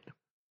 buddy.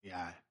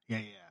 Yeah.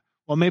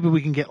 Well, maybe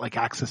we can get like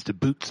access to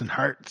Boots and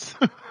Hearts.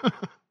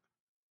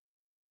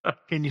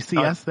 Can you see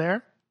us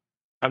there?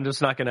 I'm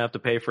just not gonna have to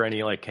pay for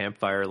any like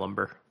campfire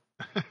lumber.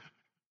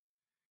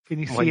 Can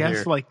you One see us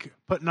year. like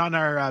putting on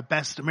our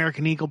best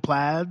American Eagle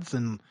plaids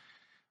and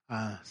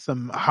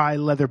some high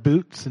leather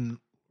boots and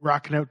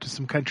rocking out to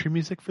some country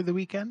music for the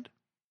weekend?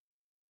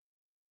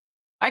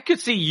 I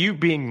could see you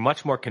being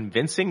much more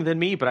convincing than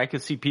me, but I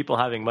could see people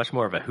having much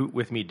more of a hoot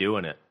with me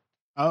doing it.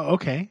 Oh,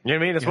 okay. You know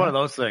what I mean? It's Yeah. one of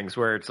those things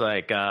where it's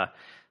like,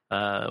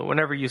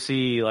 whenever you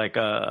see like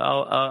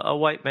a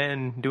white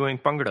man doing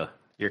Bhangra,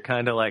 you're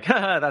kind of like,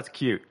 haha, that's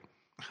cute.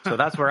 So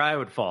that's where I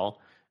would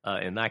fall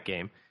in that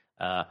game.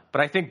 But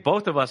I think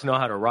both of us know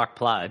how to rock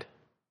plaid.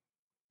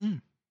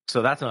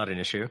 So that's not an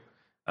issue.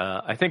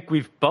 I think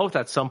we've both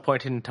at some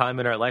point in time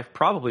in our life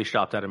probably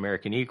shopped at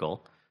American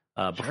Eagle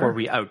before Sure.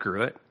 we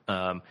outgrew it.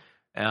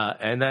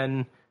 And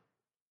then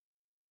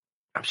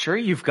I'm sure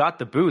you've got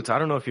the boots. I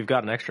don't know if you've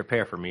got an extra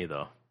pair for me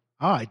though.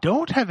 Oh, I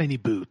don't have any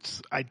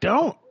boots. I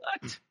don't.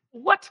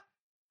 What?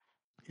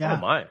 Yeah. Oh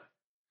my.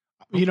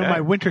 You know, Okay.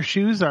 my winter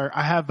shoes are.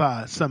 I have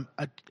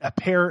a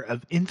pair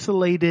of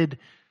insulated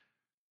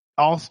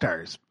All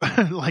Stars,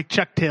 like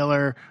Chuck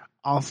Taylor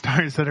All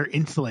Stars that are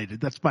insulated.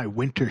 That's my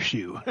winter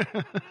shoe.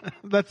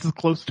 That's as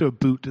close to a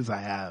boot as I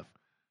have.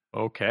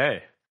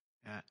 Okay.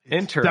 Yeah,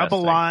 Interesting.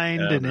 double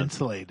lined Yeah, and man.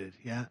 insulated.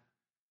 Yeah.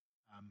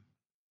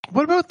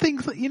 What about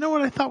things like, you know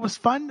what I thought was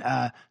fun?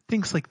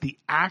 Things like the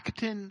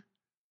Acton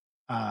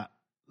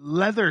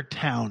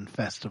Leathertown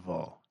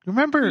Festival.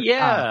 Remember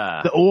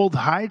Yeah. the old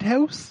Hyde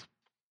House?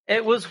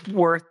 It was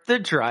worth the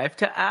drive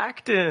to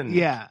Acton.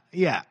 Yeah.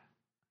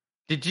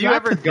 Did you That's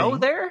ever a go thing.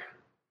 there?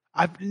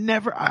 I've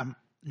never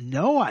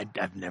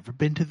I've never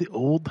been to the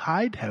old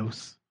Hyde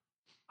House.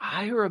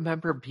 I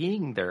remember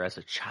being there as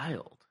a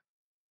child.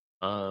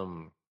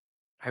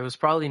 I was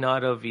probably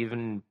not of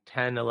even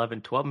 10,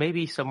 11, 12,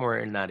 maybe somewhere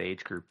in that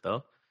age group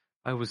though.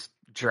 I was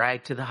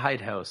dragged to the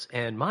Hyde House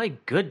and my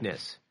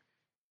goodness,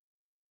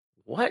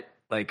 what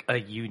like a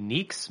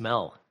unique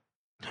smell.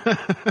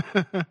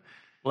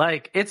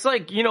 Like, it's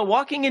like, you know,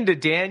 walking into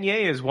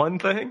Danier is one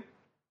thing,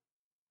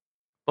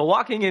 but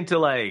walking into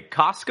like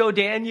Costco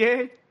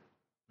Danier,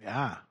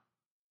 Yeah.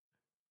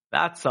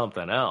 that's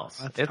something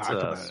else. Let's It's talk a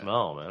about it.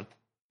 smell, man.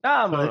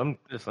 I'm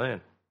just saying.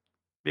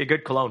 Be a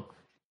good cologne.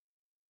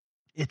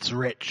 It's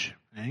rich,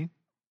 eh?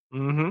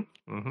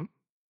 Mm-hmm.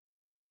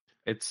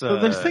 It's So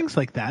there's things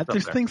like that. up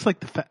There's there. things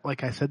like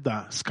like I said,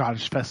 the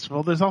Scottish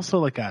festival. There's also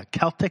like a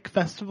Celtic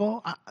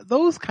festival.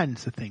 Those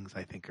kinds of things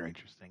I think are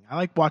interesting. I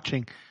like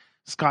watching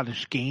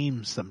Scottish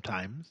games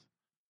sometimes.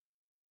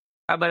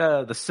 How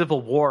about the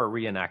Civil War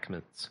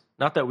reenactments?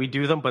 Not that we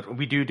do them, but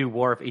we do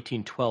War of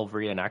 1812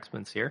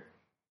 reenactments here.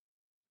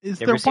 Is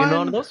You there ever seen one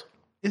one? of those?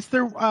 Is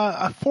there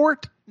a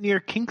fort near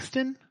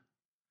Kingston?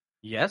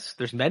 Yes,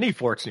 there's many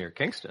forts near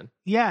Kingston.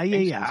 Yeah.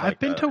 Kingston's I've like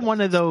been a to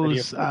one of city of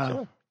those forts,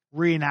 yeah.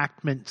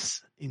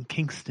 reenactments in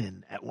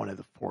Kingston at one of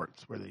the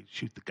forts where they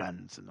shoot the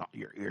guns and all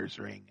your ears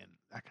ring and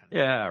that kind of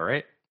Yeah,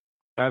 right.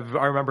 I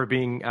remember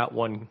being at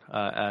one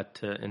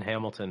in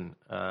Hamilton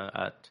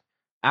at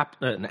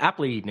an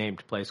aptly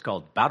named place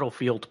called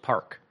Battlefield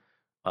Park,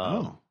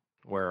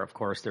 where of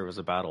course there was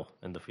a battle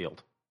in the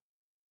field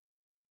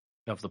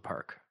of the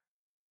park.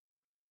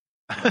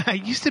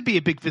 I used to be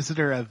a big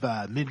visitor of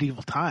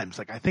Medieval Times.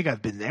 Like I think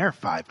I've been there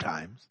 5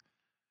 times.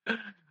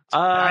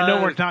 I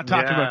know we're not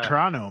talking about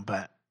Toronto,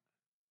 but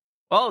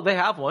well, they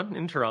have one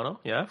in Toronto,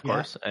 yeah, of Yeah,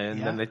 course, and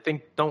yeah. then I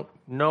think don't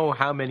know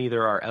how many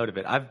there are out of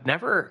it. I've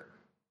never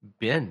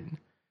been.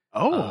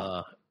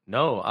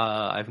 No,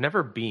 I've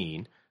never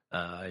been,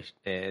 and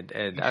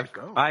You should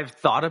go. I've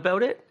thought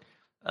about it.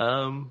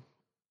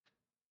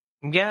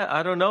 Yeah,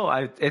 I don't know.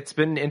 It's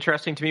been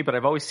interesting to me, but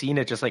I've always seen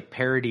it just like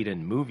parodied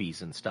in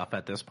movies and stuff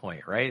at this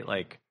point, right?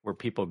 Like where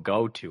people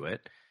go to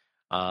it,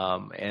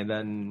 and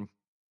then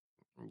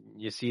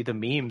you see the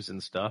memes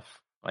and stuff,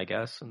 I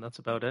guess, and that's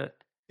about it.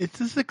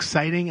 it's as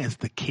exciting as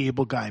the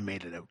cable guy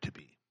made it out to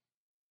be.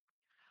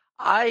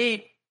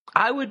 I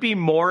would be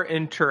more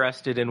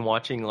interested in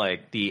watching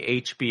like the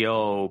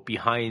HBO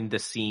behind the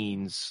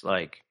scenes,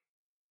 like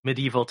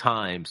Medieval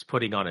Times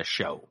putting on a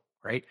show,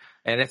 right?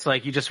 And it's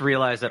like you just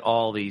realize that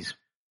all these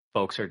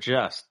folks are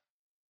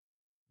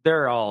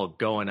they're all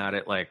going at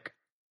it like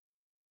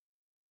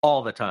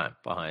all the time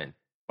behind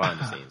behind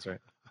the scenes, right?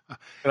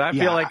 And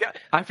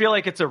I feel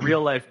like it's a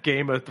real life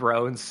Game of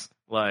Thrones,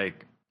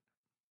 like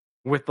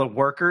with the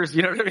workers.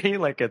 You know what I mean?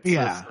 Like it's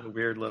this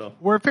weird little.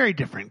 We're very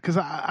different because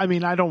I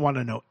mean I don't want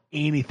to know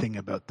anything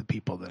about the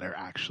people that are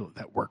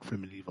that work for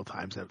medieval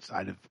times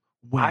outside of.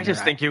 I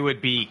just think it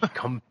would be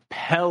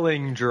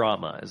compelling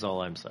drama, is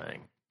all I'm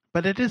saying.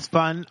 But it is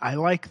fun. I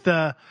like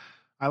the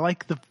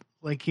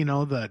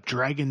the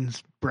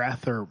dragon's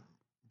breath or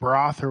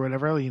broth or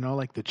whatever,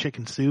 like the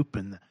chicken soup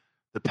and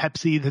the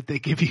Pepsi that they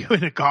give you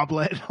in a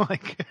goblet.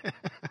 Like,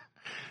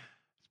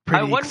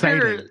 I wonder,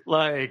 exciting.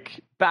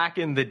 Like back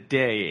in the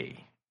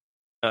day,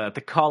 at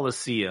the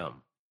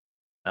Colosseum,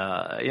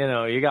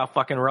 you got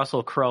fucking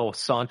Russell Crowe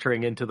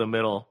sauntering into the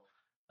middle.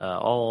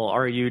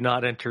 Are you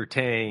not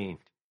entertained?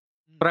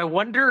 But I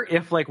wonder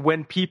if, like,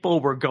 when people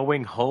were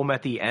going home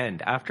at the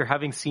end after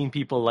having seen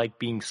people like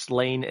being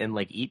slain and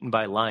like eaten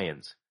by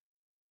lions,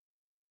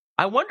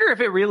 I wonder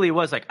if it really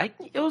was like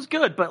it was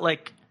good, but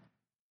like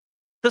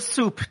the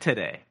soup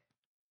today,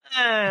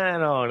 I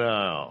don't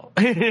know.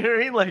 You know what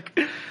I mean? Like,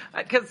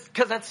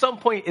 because at some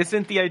point,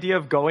 isn't the idea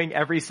of going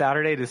every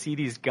Saturday to see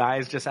these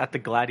guys just at the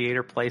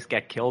Gladiator place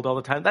get killed all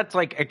the time? That's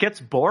like, it gets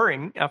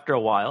boring after a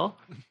while,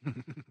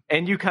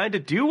 and you kind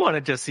of do want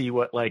to just see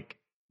what like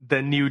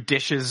the new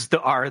dishes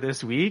are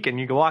this week, and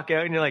you can walk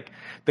out and you're like,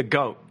 the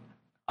goat.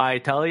 I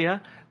tell you,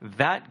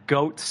 that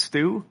goat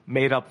stew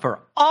made up for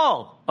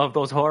all of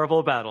those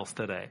horrible battles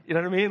today. You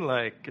know what I mean?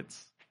 Like,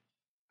 it's.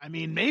 I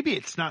mean, maybe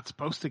it's not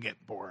supposed to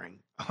get boring.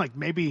 Like,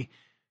 maybe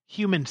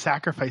human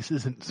sacrifice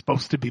isn't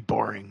supposed to be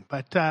boring.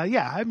 But,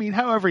 yeah, I mean,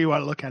 however you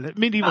want to look at it,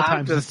 medieval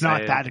times is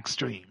not that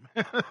extreme.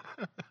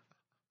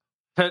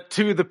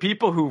 To the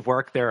people who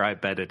work there, I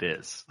bet it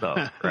is,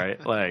 though,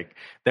 right? Like,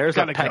 there's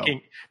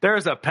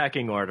a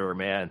pecking order,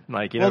 man.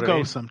 Like, we'll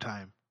go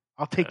sometime.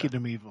 I'll take you to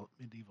medieval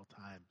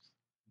times.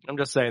 I'm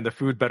just saying, the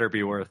food better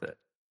be worth it.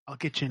 I'll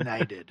get you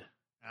knighted.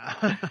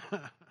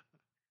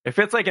 If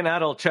it's like an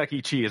adult Chuck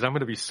E. Cheese, I'm going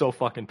to be so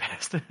fucking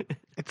pissed.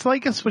 It's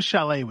like a Swiss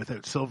chalet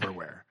without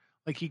silverware.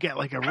 Like, you get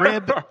like a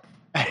rib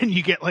and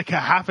you get like a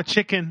half a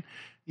chicken.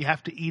 You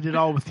have to eat it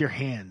all with your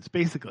hands.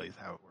 Basically is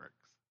how it works.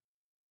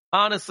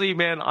 Honestly,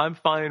 man, I'm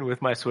fine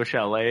with my Swiss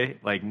chalet,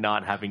 like,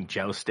 not having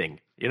jousting,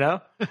 you know?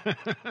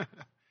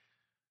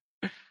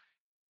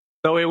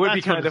 So it would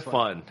be kind of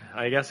fun.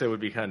 I guess it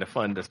would be kind of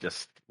fun to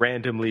just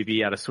randomly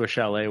be at a Swiss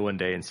chalet one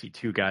day and see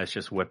two guys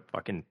just whip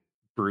fucking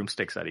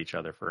broomsticks at each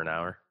other for an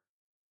hour.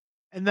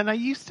 And then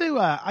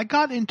I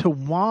got into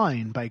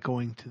wine by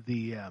going to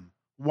the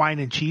Wine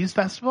and Cheese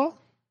Festival.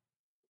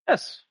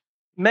 Yes.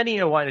 Many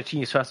a wine and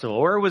cheese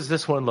festival. Where was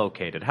this one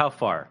located? How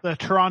far? The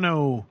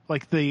Toronto,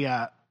 like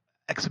the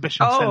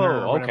exhibition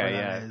center. Oh,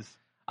 okay,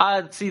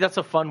 yeah. See, that's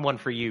a fun one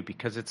for you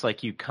because it's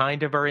like you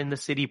kind of are in the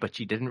city, but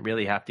you didn't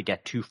really have to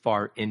get too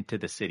far into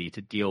the city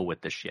to deal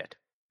with the shit.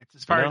 It's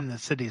as far in the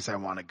city as I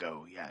want to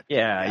go. Yeah.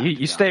 Yeah.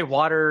 You stay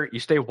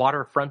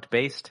waterfront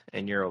based,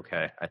 and you're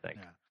okay, I think.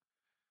 Yeah.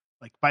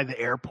 Like by the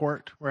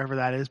airport, wherever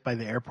that is, by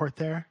the airport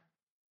there.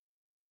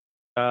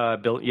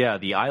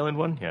 The island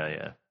one.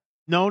 Yeah.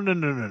 No.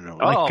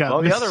 Like,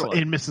 the other one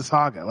in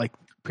Mississauga, like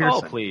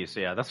Pearson. Oh, please,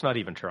 yeah, that's not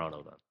even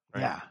Toronto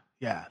then. Right?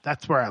 Yeah,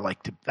 that's where I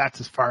like to.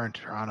 That's as far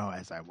into Toronto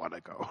as I want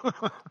to go.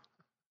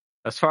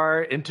 As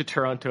far into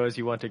Toronto as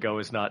you want to go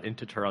is not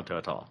into Toronto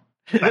at all.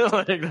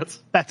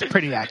 That's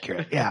pretty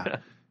accurate. Yeah.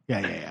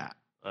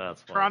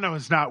 That's Toronto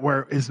is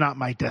not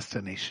my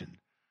destination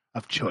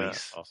of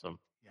choice. Yeah, awesome.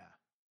 Yeah.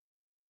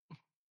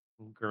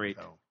 Great.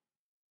 So,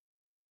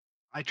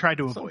 I try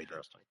to avoid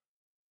it.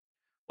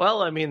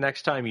 Well, I mean,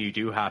 next time you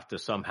do have to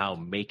somehow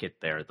make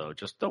it there, though,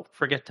 just don't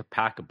forget to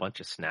pack a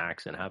bunch of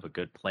snacks and have a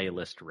good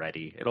playlist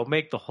ready. It'll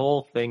make the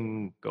whole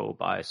thing go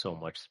by so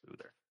much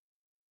smoother.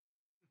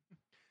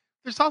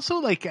 There's also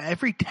like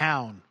every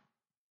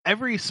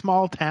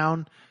small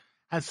town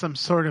has some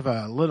sort of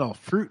a little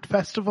fruit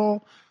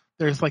festival.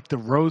 There's like the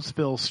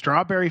Roseville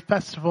Strawberry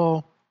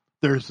Festival.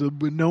 There's the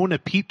Winona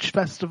Peach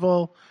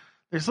Festival.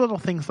 There's little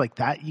things like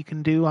that you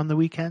can do on the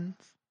weekends.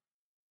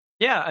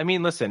 Yeah, I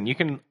mean, listen, you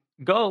can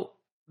go.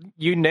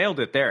 You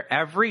nailed it there.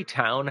 Every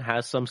town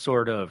has some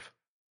sort of,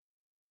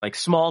 like,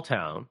 small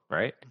town,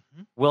 right?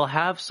 Mm-hmm. Will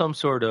have some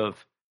sort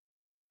of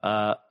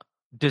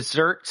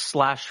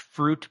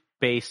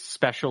dessert/fruit-based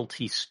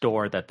specialty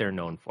store that they're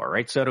known for,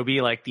 right? So it'll be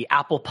like the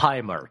Apple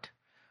Pie Mart,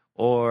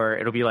 or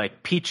it'll be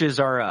like Peaches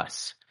R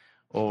Us,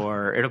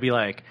 or it'll be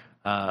like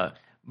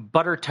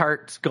Butter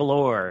Tarts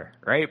galore,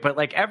 right? But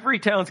like every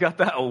town's got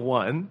that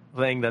one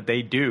thing that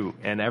they do,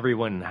 and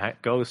everyone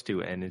goes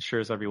to, and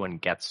ensures everyone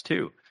gets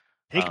to.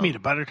 Take me to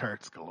Butter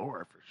Tarts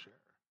galore for sure.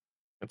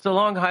 It's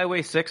along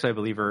Highway 6, I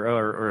believe,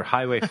 or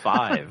Highway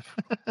 5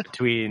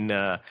 between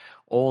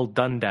Old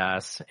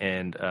Dundas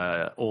and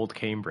Old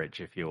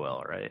Cambridge, if you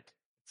will, right?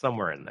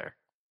 Somewhere in there.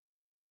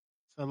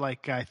 So,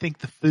 like, I think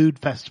the food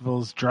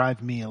festivals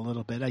drive me a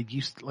little bit. Like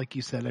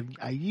you said,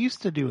 I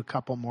used to do a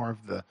couple more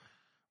of the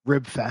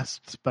rib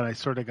fests, but I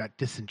sort of got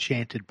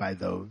disenchanted by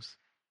those.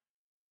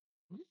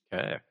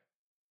 Okay.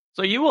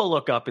 So you will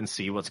look up and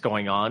see what's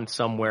going on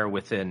somewhere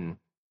within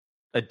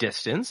a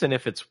distance, and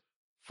if it's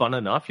fun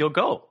enough, you'll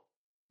go.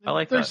 I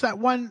like There's that. that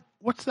one.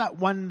 What's that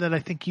one that I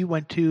think you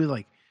went to?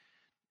 Like,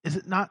 is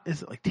it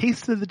like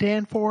Taste of the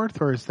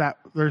Danforth, or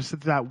there's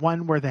that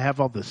one where they have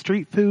all the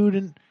street food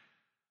and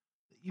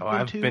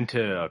I've been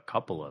to a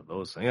couple of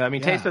those. Yeah, I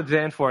mean, Yeah. Taste of the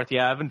Danforth.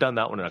 Yeah, I haven't done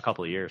that one in a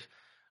couple of years.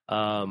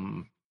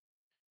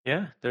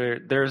 Yeah,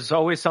 there's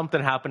always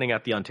something happening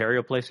at the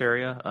Ontario Place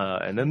area,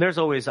 and then there's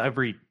always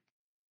every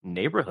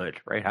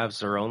neighborhood, right, has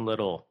their own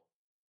little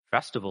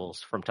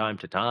festivals from time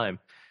to time.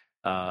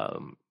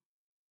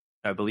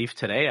 I believe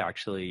today,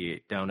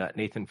 actually, down at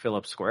Nathan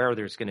Phillips Square,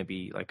 there's going to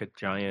be like a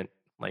giant,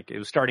 like it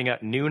was starting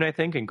at noon, I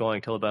think, and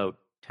going till about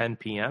 10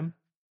 p.m.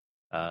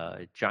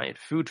 Giant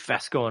food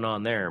fest going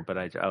on there, but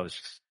I was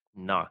just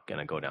not going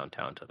to go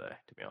downtown today,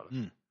 to be honest.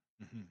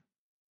 Mm-hmm.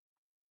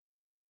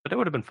 But it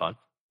would have been fun.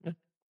 Yeah.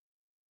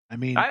 I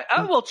mean,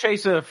 I will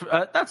chase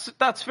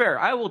that's fair.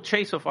 I will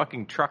chase a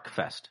fucking truck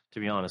fest, to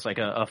be honest, like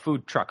a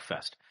food truck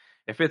fest.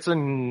 If it's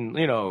in,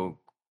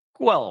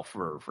 Guelph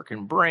or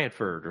freaking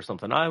Brantford or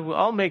something,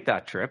 I'll make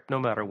that trip no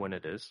matter when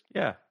it is.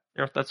 Yeah,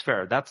 that's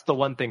fair. That's the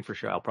one thing for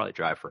sure I'll probably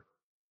drive for.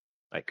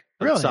 Like,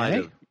 outside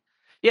really, of,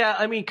 yeah,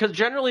 I mean, because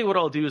generally what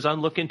I'll do is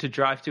I'm looking to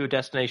drive to a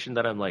destination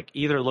that I'm like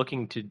either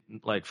looking to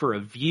like for a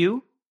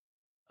view,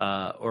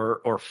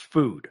 or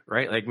food,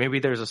 right? Like maybe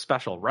there's a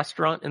special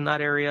restaurant in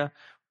that area,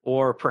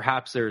 or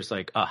perhaps there's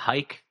like a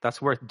hike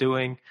that's worth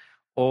doing,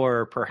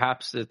 or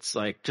perhaps it's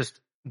like just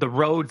the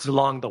roads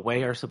along the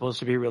way are supposed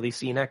to be really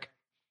scenic.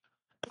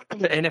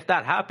 And if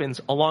that happens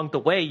along the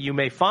way, you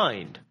may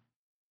find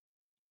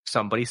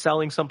somebody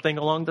selling something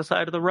along the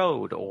side of the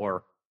road,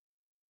 or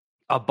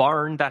a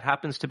barn that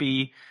happens to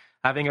be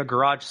having a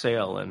garage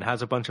sale and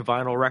has a bunch of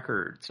vinyl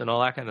records and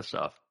all that kind of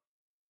stuff.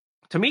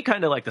 To me,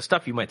 kind of like the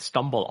stuff you might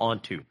stumble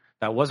onto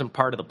that wasn't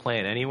part of the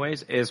plan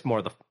anyways is more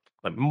of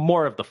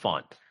the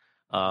fun.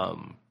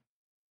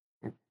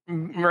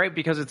 Right?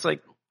 Because it's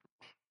like,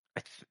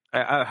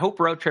 I hope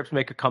road trips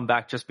make a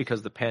comeback just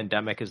because the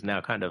pandemic is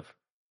now kind of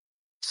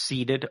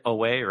seeded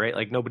away, right?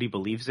 Like nobody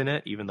believes in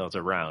it, even though it's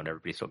around,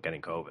 everybody's still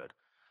getting COVID.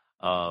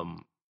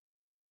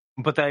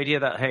 But the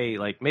idea that, hey,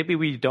 like maybe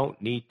we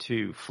don't need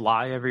to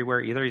fly everywhere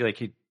either.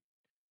 Like you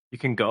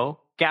can go.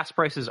 Gas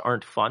prices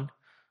aren't fun,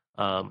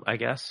 I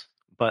guess.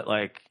 But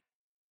like,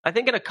 I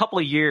think in a couple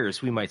of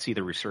years, we might see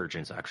the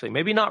resurgence, actually.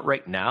 Maybe not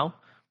right now,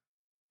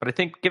 but I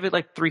think give it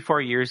like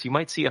 3-4 years, you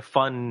might see a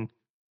fun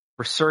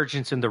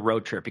resurgence in the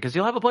road trip because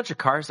you'll have a bunch of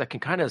cars that can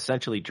kind of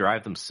essentially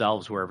drive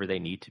themselves wherever they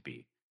need to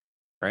be,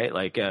 right?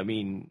 Like, I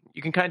mean,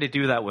 you can kind of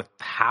do that with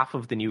half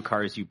of the new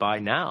cars you buy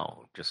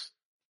now. Just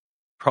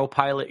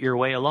pro-pilot your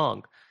way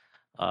along.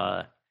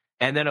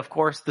 And then, of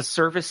course, the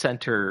service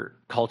center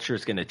culture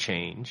is going to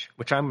change,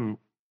 which I'm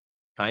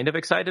kind of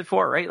excited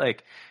for, right?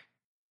 Like,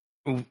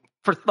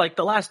 for like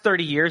the last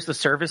 30 years, the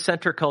service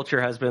center culture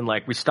has been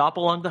like, we stop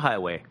along the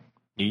highway,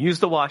 you use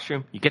the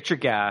washroom, you get your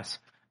gas.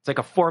 It's like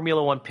a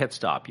Formula One pit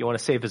stop. You want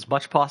to save as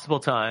much possible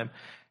time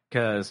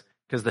because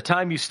the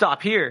time you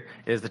stop here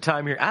is the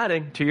time you're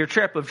adding to your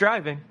trip of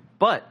driving.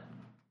 But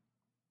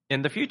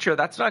in the future,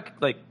 that's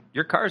not like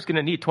your car is going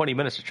to need 20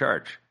 minutes to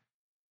charge.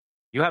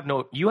 You have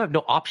no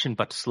option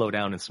but to slow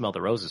down and smell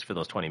the roses for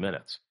those 20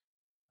 minutes.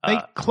 They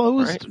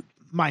closed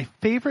my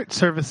favorite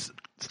service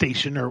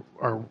station or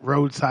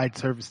roadside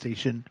service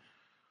station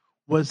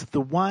was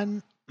the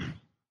one,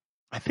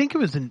 I think it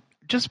was in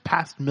just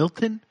past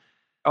Milton.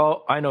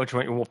 Oh, I know.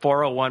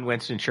 401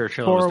 Winston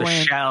Churchill. It was the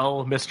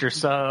Shell, Mr.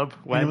 Sub,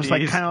 Wendy's. And it was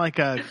like kind of like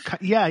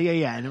yeah.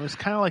 And it was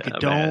kind of like a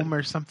dome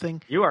or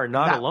something. You are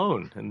not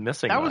alone in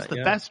missing that. That was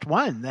the best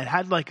one that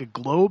had like a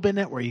globe in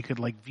it where you could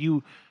like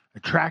view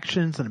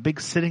attractions and a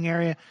big sitting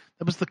area.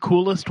 That was the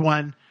coolest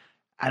one.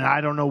 And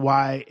I don't know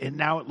why. And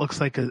now it looks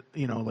like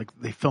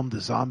like they filmed a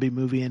zombie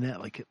movie in it.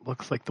 Like it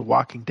looks like the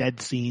Walking Dead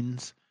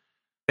scenes.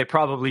 They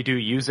probably do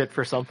use it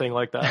for something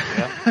like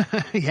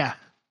that. Yeah.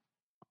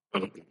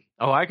 Yeah.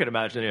 Oh, I could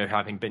imagine it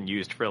having been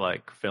used for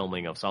like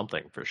filming of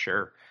something for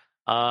sure.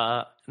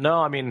 No,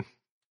 I mean,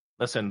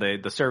 listen,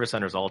 the service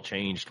centers all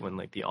changed when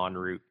like the en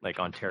route, like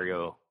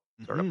Ontario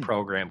sort of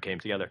program came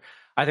together.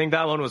 I think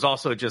that one was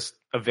also just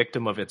a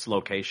victim of its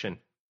location.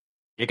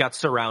 It got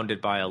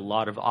surrounded by a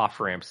lot of off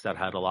ramps that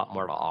had a lot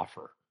more to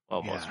offer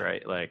almost,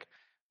 right? Like,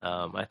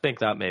 I think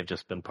that may have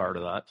just been part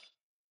of that.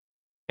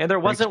 And there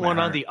wasn't one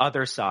on the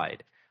other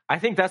side. I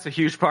think that's a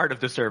huge part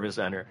of the service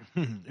center.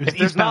 It was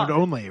eastbound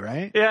only,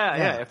 right?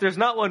 Yeah. If there's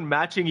not one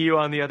matching you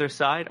on the other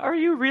side, are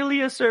you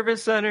really a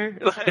service center?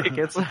 Like,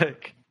 it's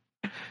like,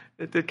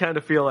 it did kind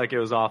of feel like it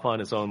was off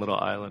on its own little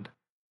island.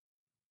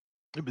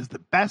 It was the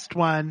best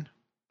one.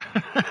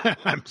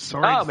 I'm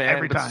sorry,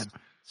 every time.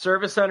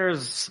 Service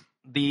centers,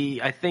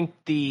 I think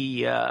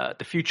the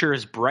future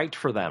is bright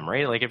for them,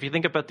 right? Like if you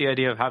think about the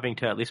idea of having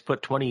to at least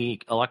put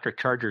 20 electric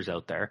chargers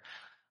out there,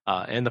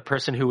 and the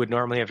person who would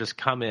normally have just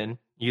come in,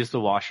 used the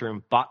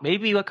washroom, bought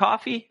maybe a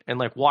coffee, and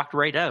like walked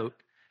right out,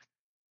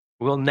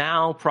 will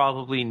now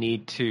probably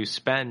need to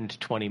spend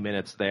 20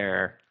 minutes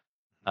there.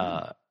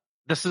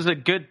 This is a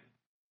good,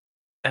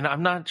 and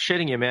I'm not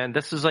shitting you, man.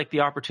 This is like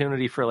the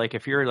opportunity for like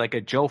if you're like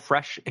a Joe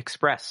Fresh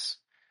Express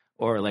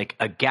or like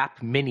a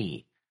Gap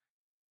Mini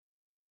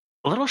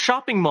little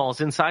shopping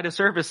malls inside a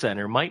service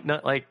center might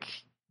not like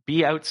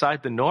be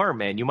outside the norm,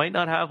 man. You might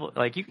not have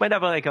like you might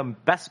have like a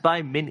Best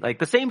Buy mini, like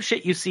the same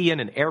shit you see in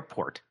an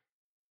airport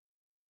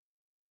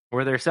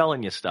where they're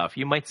selling you stuff.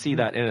 You might see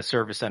that in a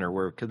service center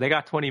where because they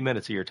got 20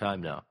 minutes of your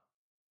time now.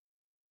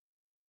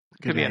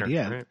 Good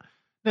idea. Right?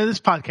 Now,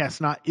 this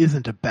podcast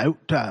isn't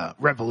about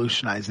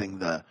revolutionizing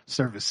the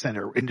service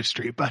center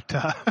industry, but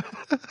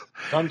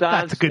sometimes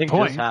that's a good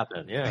point. Just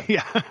happen. Yeah.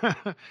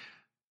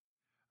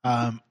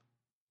 Yeah.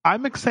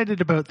 I'm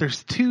excited about.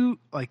 There's two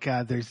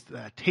there's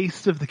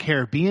Taste of the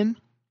Caribbean,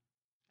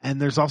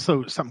 and there's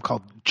also something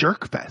called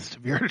Jerk Fest.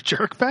 Have you heard of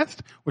Jerk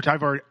Fest? Which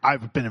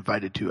I've been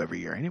invited to every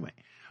year anyway.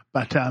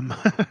 But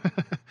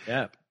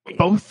yeah,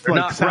 both they're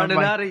like not sound running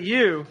like, out of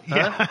you.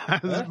 Yeah,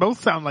 huh?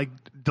 Both sound like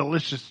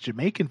delicious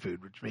Jamaican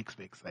food, which makes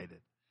me excited.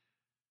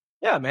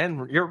 Yeah,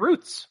 man, your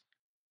roots.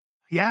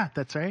 Yeah,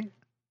 that's right.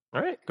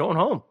 All right, going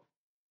home.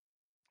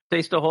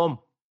 Taste of home.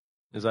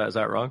 Is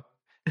that wrong?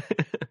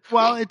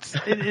 Well, it's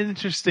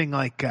interesting.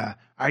 Like,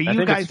 are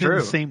you guys in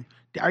the same?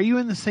 Are you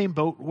in the same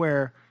boat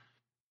where,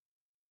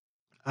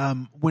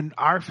 when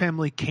our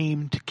family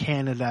came to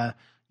Canada,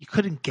 you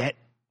couldn't get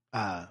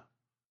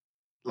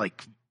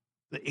like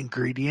the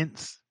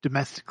ingredients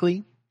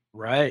domestically,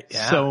 right?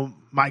 Yeah. So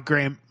my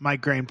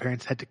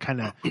grandparents had to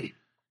kind of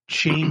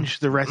change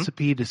the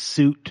recipe to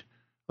suit.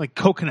 Like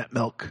coconut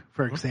milk,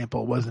 for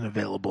example, wasn't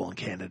available in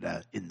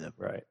Canada in the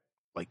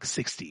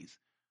 60s.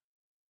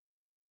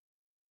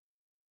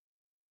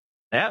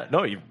 Yeah,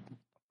 no, you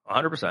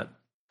 100%.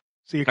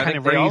 So you're kind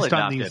of raised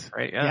on these,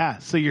 right? Yeah.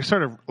 So you're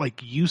sort of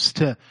like used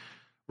to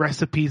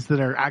recipes that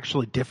are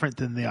actually different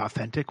than the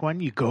authentic one.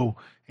 You go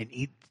and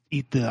eat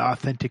the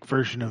authentic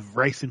version of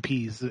rice and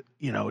peas,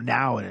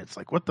 now, and it's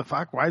like, what the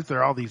fuck? Why is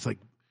there all these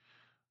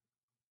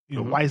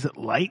why is it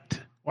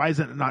light? Why is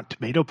it not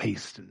tomato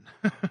paste? And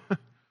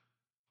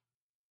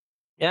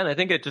yeah, and I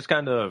think it just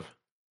kind of,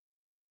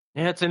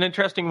 it's an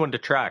interesting one to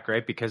track,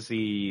 right? Because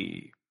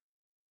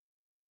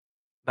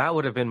that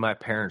would have been my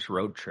parents'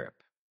 road trip,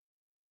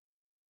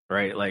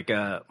 right? Like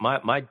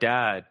my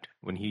dad,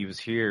 when he was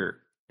here,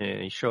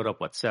 and he showed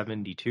up,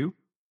 72?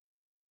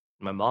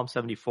 My mom,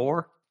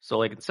 74. So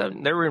like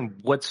they were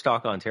in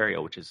Woodstock,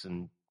 Ontario, which is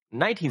in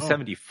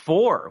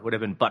 1974 would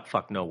have been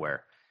buttfuck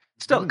nowhere.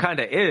 Still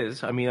kind of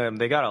is. I mean,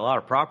 they got a lot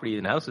of property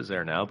and houses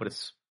there now, but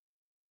it's,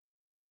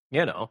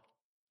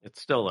 it's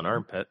still an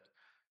armpit.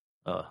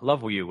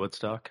 Love you,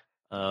 Woodstock.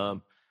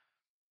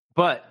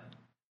 But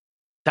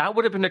that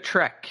would have been a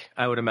trek,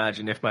 I would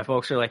imagine, if my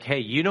folks are like, hey,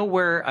 you know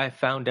where I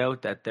found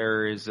out that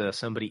there is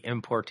somebody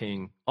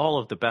importing all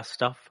of the best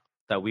stuff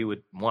that we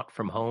would want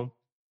from home?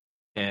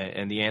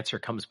 And the answer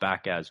comes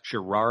back as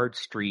Gerrard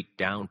Street,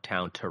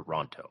 downtown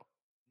Toronto.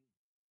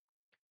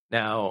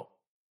 Now,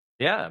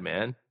 yeah,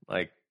 man,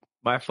 like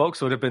my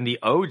folks would have been the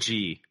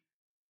OG.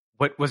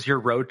 What was your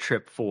road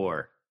trip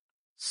for?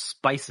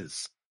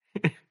 Spices.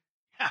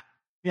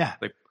 Yeah.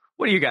 Like,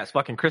 what are you guys,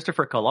 fucking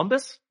Christopher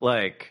Columbus?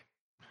 Like,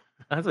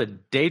 that's a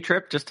day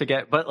trip just to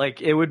get, but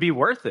like, it would be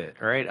worth it,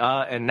 right?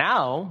 And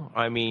now,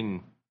 I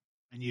mean,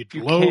 and you'd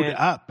load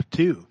up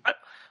too.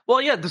 Well,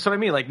 yeah, that's what I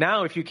mean. Like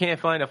now, if you can't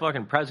find a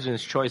fucking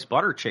President's Choice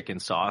butter chicken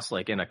sauce,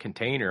 like in a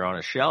container on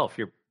a shelf,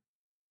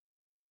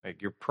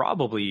 you're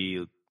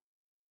probably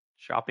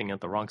shopping at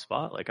the wrong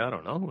spot. Like, I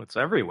don't know. It's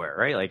everywhere,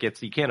 right? Like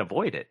you can't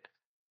avoid it.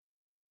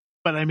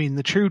 But I mean,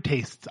 the true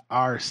tastes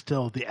are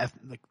still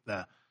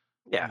the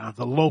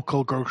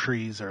local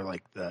groceries, or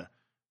like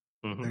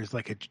there's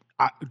like a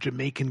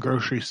Jamaican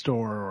grocery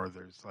store, or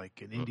there's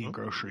like an Indian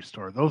grocery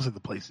store. Those are the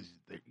places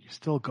that you're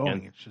still going.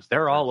 And it's just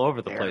they're all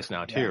over the place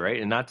now too,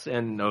 right? And that's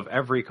of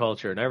every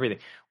culture and everything,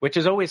 which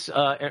is always.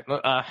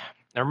 I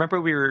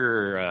remember we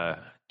were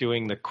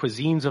doing the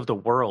cuisines of the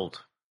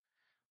world,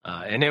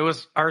 and it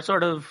was our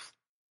sort of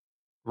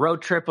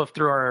road trip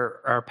through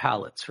our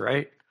palates,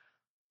 right?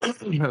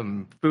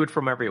 Food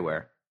from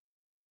everywhere,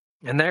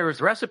 and there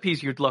was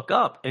recipes you'd look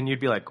up, and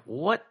you'd be like,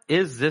 "What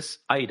is this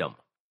item?"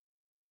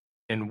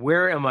 And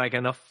where am I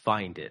going to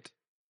find it?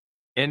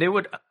 And it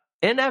would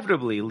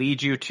inevitably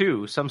lead you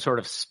to some sort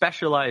of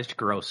specialized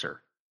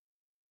grocer.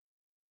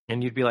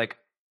 And you'd be like,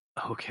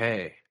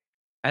 okay.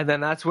 And then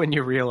that's when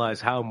you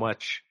realize how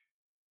much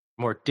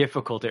more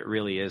difficult it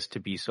really is to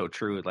be so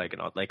true. Like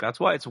that's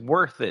why it's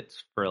worth it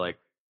for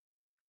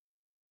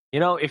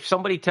if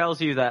somebody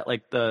tells you that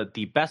like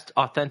the best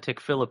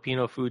authentic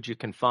Filipino food you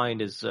can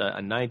find is a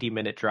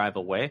 90-minute drive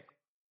away,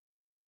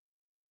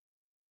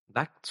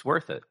 that's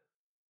worth it.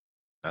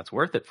 That's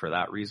worth it for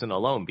that reason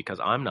alone, because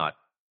I'm not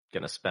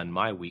going to spend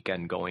my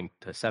weekend going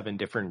to 7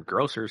 different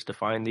grocers to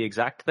find the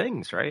exact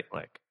things, right?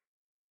 Like,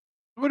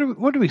 what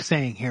are we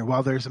saying here?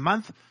 Well, there's a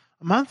month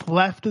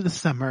left of the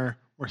summer.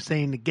 We're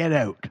saying to get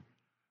out,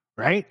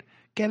 right?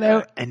 Get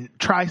out and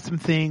try some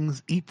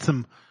things, eat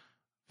some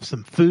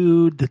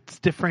food that's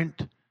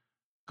different.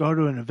 Go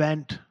to an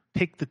event,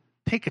 take a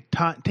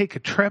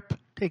trip,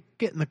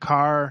 get in the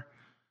car,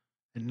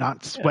 and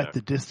not sweat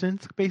the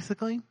distance,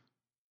 basically.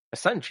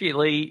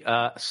 Essentially,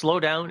 slow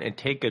down and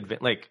take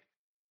advantage. Like,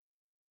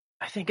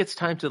 I think it's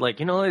time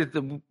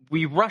to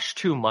we rush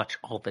too much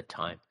all the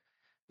time.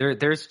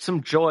 there's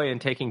some joy in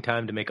taking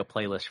time to make a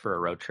playlist for a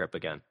road trip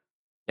again.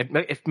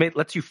 It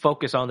lets you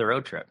focus on the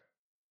road trip.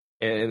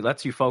 It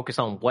lets you focus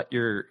on what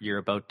you're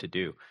about to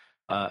do.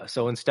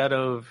 So instead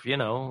of,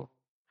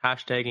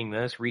 hashtagging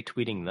this,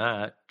 retweeting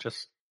that,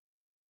 just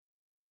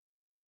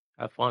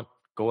have fun.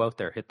 Go out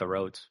there, hit the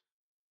roads.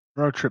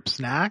 Road trip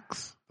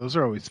snacks, those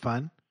are always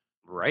fun.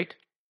 Right?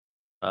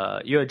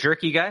 You a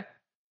jerky guy?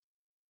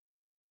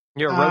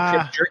 You're a road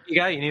trip jerky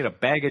guy? You need a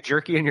bag of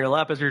jerky in your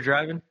lap as you're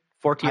driving?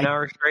 14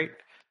 hours straight?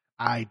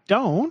 I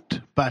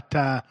don't, but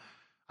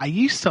I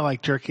used to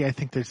like jerky. I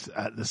think there's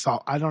the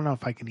salt. I don't know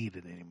if I can eat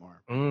it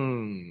anymore.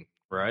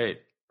 Right.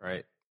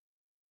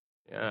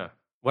 Yeah.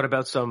 What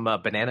about some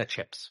banana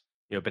chips?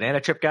 You a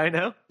banana chip guy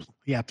now?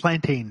 Yeah,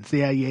 plantains.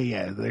 Yeah.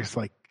 There's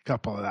like a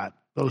couple of that.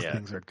 Those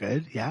things are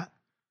good. Yeah.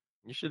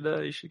 You should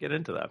get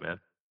into that, man.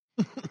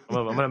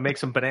 I'm gonna make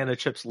some banana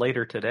chips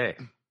later today.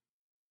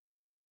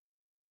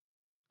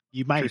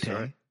 You might,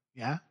 yeah.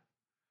 Yeah.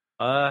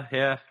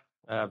 I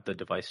have the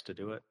device to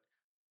do it.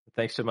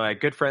 Thanks to my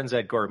good friends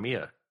at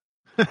Gourmia.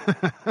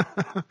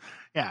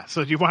 Yeah.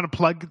 So do you want to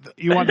plug?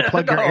 You want to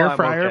plug your air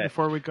fryer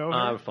before we go?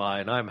 I'm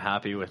fine. I'm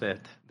happy with it.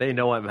 They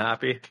know I'm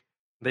happy.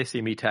 They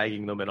see me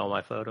tagging them in all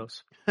my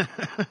photos,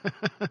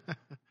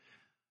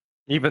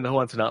 even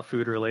though it's not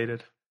food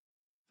related.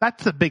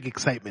 That's a big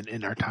excitement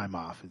in our time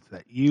off. Is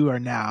that you are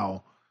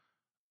now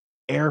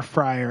air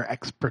fryer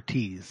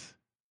expertise?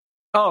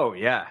 Oh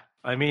yeah.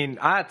 I mean,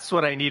 that's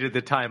what I needed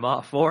the time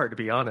off for, to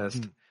be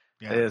honest.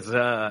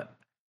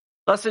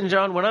 Listen,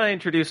 John, when I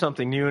introduce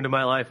something new into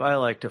my life, I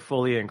like to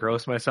fully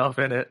engross myself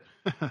in it,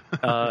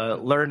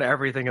 learn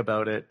everything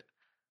about it,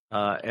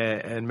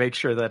 and make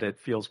sure that it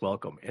feels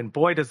welcome. And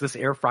boy, does this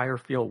air fryer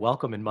feel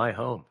welcome in my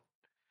home.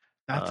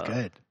 That's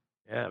good.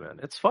 Yeah, man.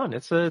 It's fun.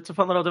 It's a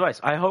fun little device.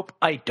 I hope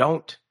I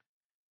don't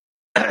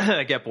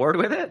get bored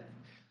with it.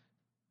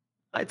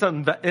 It's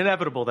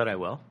inevitable that I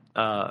will.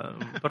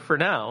 But for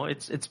now,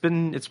 it's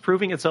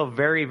proving itself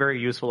very, very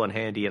useful and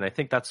handy. And I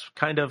think that's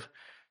kind of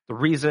the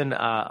reason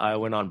I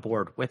went on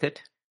board with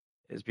it,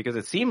 is because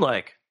it seemed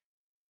like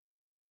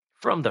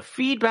from the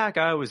feedback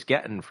I was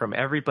getting from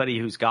everybody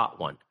who's got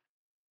one,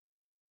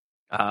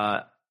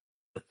 the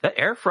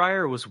air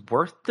fryer was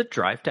worth the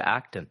drive to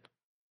Acton.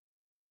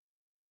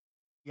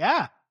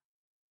 Yeah.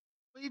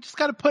 Well, you just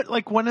got to put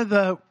like one of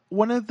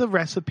the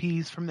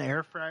recipes from the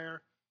air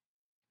fryer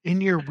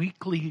in your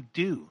weekly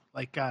do.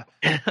 Like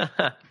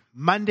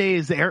Monday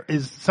is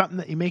something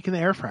that you make in the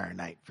air fryer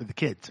night for the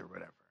kids or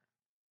whatever.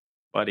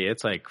 Buddy,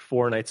 it's like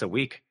 4 nights a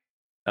week.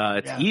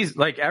 It's easy.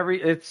 Like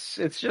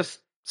it's just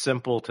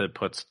simple to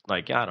put.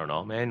 Like, I don't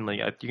know, man. Like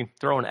you can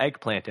throw an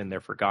eggplant in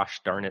there for gosh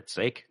darn its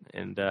sake,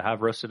 and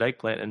have roasted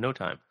eggplant in no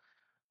time.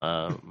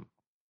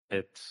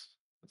 It's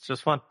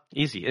just fun,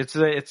 easy.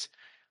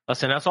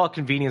 Listen, that's all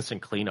convenience and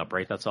cleanup,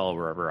 right? That's all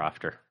we're ever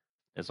after.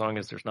 As long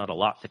as there's not a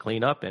lot to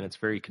clean up and it's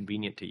very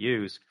convenient to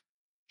use,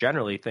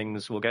 generally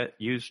things will get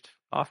used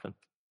often.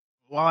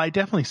 Well, I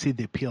definitely see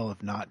the appeal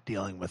of not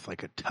dealing with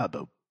like a tub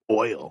of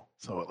oil.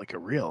 So like a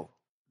real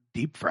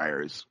deep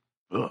fryer is,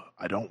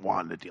 I don't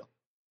want to deal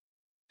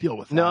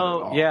with that at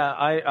all. Yeah,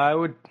 I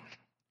would.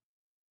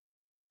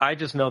 I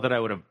just know that I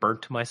would have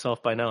burnt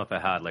myself by now if I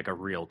had like a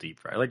real deep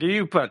fryer. Like if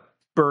you put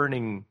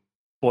boiling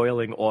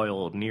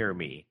oil near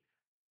me,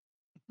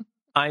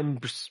 I'm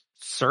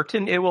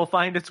certain it will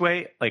find its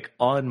way like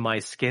on my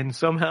skin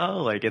somehow.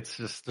 Like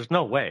there's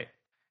no way.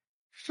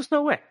 There's just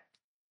no way.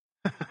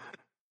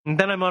 And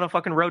then I'm on a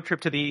fucking road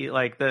trip to the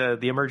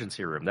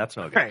emergency room. That's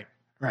no good.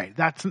 Right.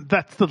 That's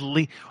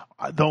the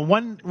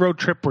one road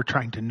trip we're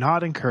trying to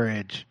not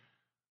encourage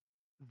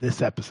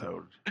this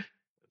episode.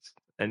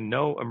 And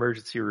no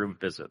emergency room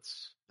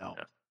visits. No.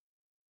 Yeah.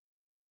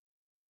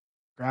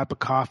 Grab a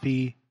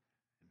coffee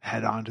and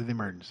head on to the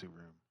emergency room.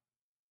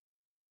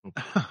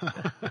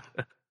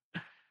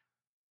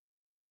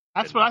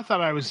 That's what I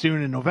thought I was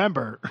doing in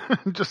November.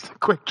 Just a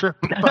quick trip.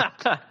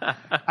 But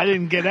I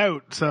didn't get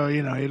out, so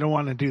you don't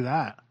want to do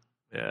that.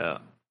 Yeah.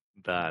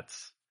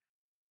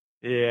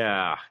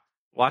 Yeah.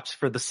 Watch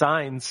for the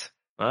signs.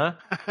 Huh?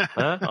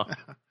 Oh.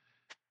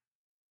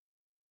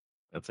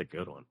 That's a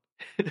good one.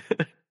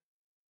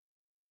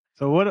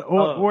 So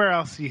where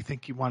else do you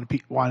think you want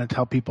to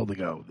tell people to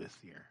go this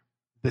year?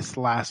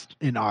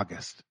 In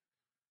August?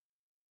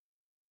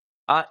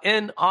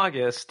 In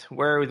August,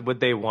 where would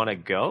they want to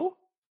go?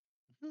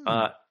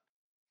 I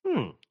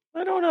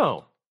don't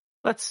know.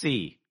 Let's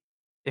see.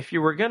 If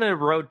you were going to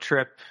road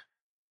trip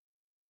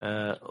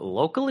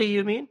locally,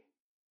 you mean?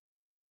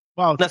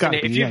 Well, it's got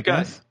to be, I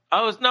guess.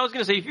 I was going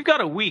to say, if you've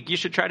got a week, you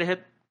should try to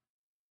hit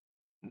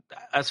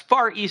as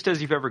far east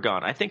as you've ever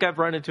gone. I think I've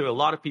run into a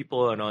lot of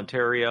people in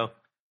Ontario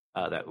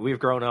that we've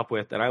grown up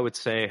with that I would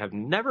say have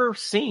never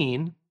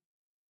seen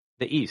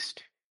the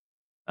East,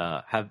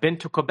 have been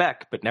to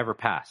Quebec but never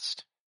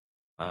passed.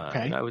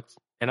 Okay.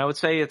 And I would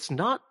say it's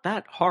not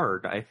that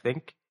hard, I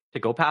think, to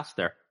go past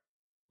there.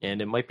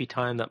 And it might be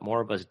time that more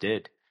of us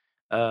did.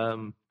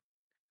 I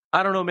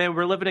don't know, man.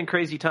 We're living in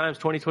crazy times.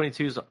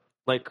 2022 is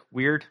like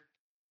weird,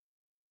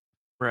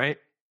 right?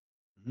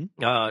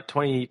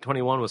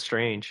 2021 was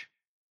strange.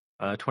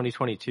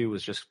 2022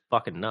 was just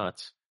fucking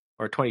nuts,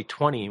 or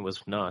 2020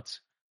 was nuts.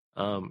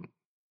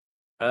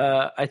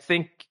 I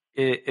think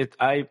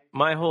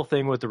my whole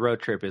thing with the road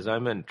trip is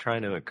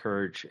trying to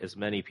encourage as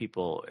many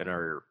people in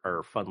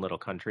our fun little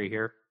country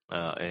here,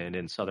 and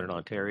in Southern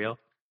Ontario,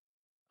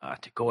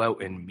 to go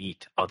out and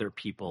meet other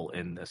people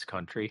in this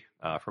country,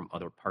 from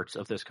other parts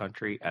of this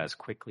country as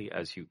quickly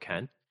as you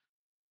can.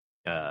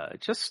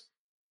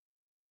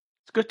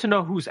 It's good to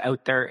know who's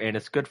out there, and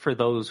it's good for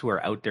those who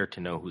are out there to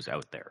know who's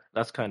out there.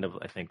 That's kind of,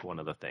 I think, one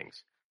of the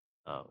things.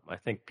 I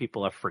think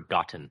people have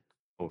forgotten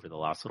over the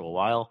last little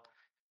while.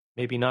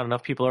 Maybe not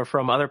enough people are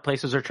from other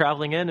places are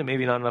traveling in, and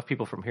maybe not enough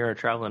people from here are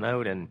traveling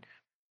out, and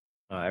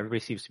everybody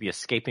seems to be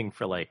escaping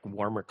for like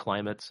warmer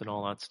climates and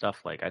all that stuff.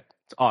 Like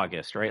it's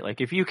August, right?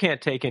 Like if you can't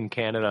take in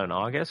Canada in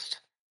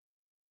August,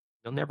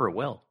 you'll never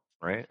will,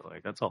 right?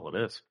 Like that's all it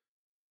is.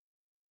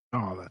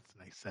 Oh, that's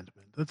a nice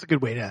sentiment. That's a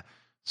good way to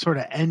sort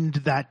of end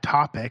that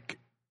topic.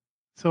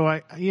 So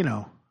I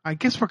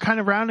guess we're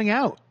kind of rounding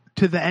out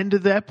to the end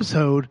of the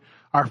episode.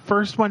 Our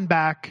first one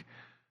back,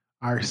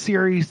 our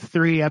Series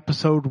 3,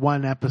 Episode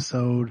 1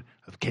 episode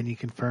of Can You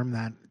Confirm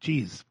That?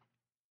 Jeez.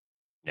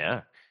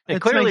 Yeah. And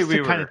it's clearly nice we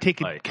were kind of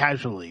take it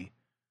casually.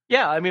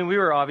 Yeah, I mean, we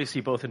were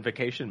obviously both in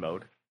vacation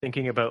mode,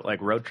 thinking about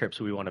like road trips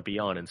we want to be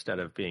on instead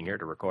of being here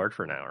to record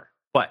for an hour.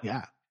 But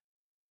yeah,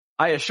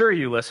 I assure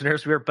you,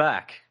 listeners, we're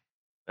back.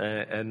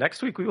 And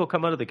next week we will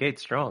come out of the gate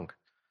strong.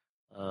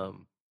 There's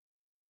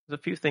a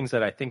few things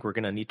that I think we're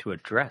going to need to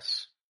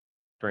address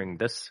during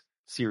this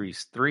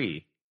Series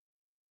 3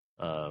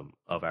 of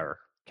our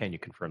Can You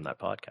Confirm That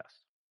podcast.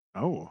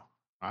 Oh,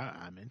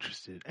 I'm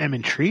interested. I'm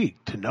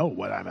intrigued to know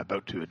what I'm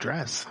about to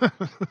address.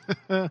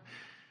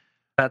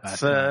 That's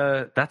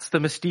the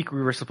mystique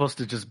we were supposed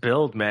to just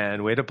build,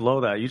 man. Way to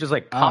blow that. You just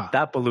like popped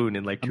that balloon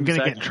in like 2 seconds. I'm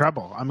going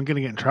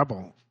to get in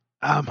trouble.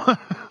 All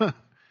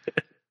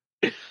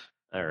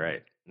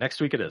right. Next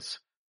week it is.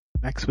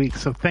 Next week.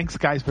 So thanks,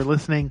 guys, for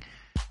listening.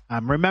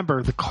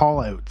 Remember the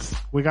call-outs.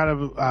 We got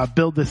to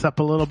build this up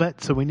a little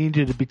bit, so we need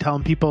you to be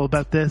telling people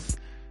about this,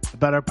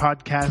 about our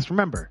podcast.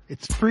 Remember,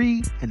 it's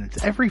free, and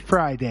it's every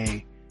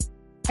Friday,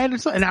 and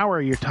it's an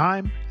hour of your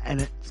time,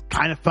 and it's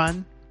kind of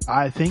fun,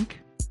 I think.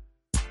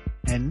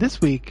 And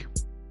this week,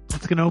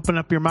 it's going to open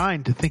up your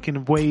mind to thinking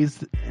of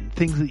ways and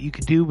things that you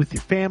can do with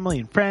your family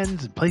and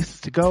friends and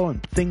places to go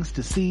and things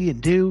to see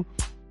and do.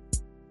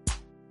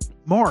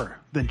 More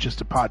than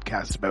just a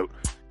podcast about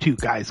two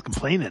guys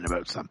complaining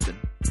about something.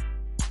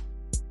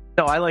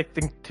 No, I like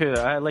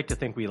to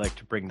think we like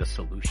to bring the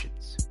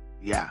solutions.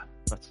 Yeah,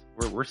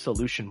 we're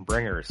solution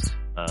bringers.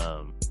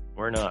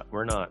 We're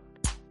not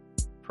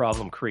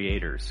problem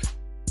creators.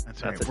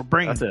 That's right.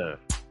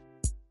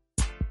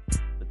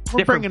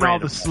 We're bringing all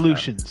the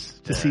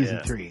solutions to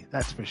season 3.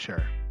 That's for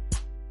sure.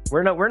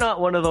 We're not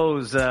one of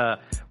those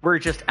we're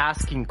just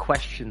asking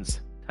questions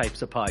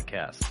types of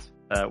podcasts.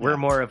 We're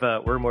more of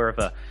a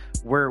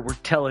we're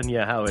telling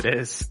you how it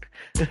is.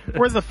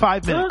 We're the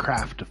 5-minute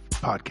craft of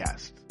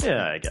podcast.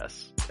 Yeah, I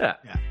guess. Yeah.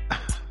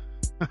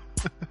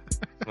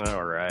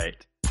 All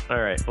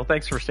right. Well,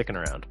 thanks for sticking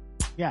around.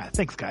 Yeah,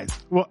 thanks, guys.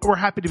 Well, we're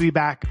happy to be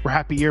back. We're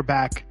happy you're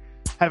back.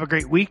 Have a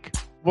great week.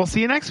 We'll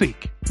see you next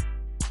week.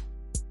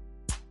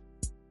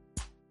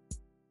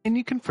 And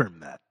you confirm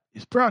that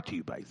is brought to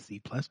you by Z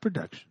Plus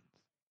Productions.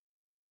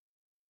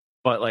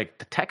 But like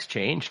the text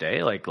changed,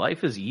 eh? Like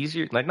life is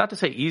easier. Like not to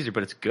say easier,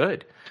 but it's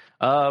good.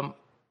 I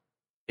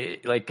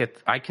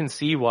can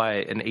see why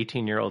an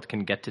 18-year-old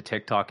can get to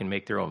TikTok and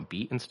make their own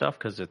beat and stuff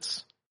because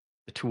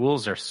the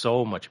tools are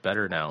so much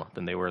better now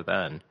than they were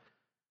then.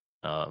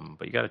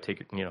 But you got to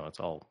take it. It's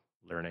all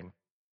learning.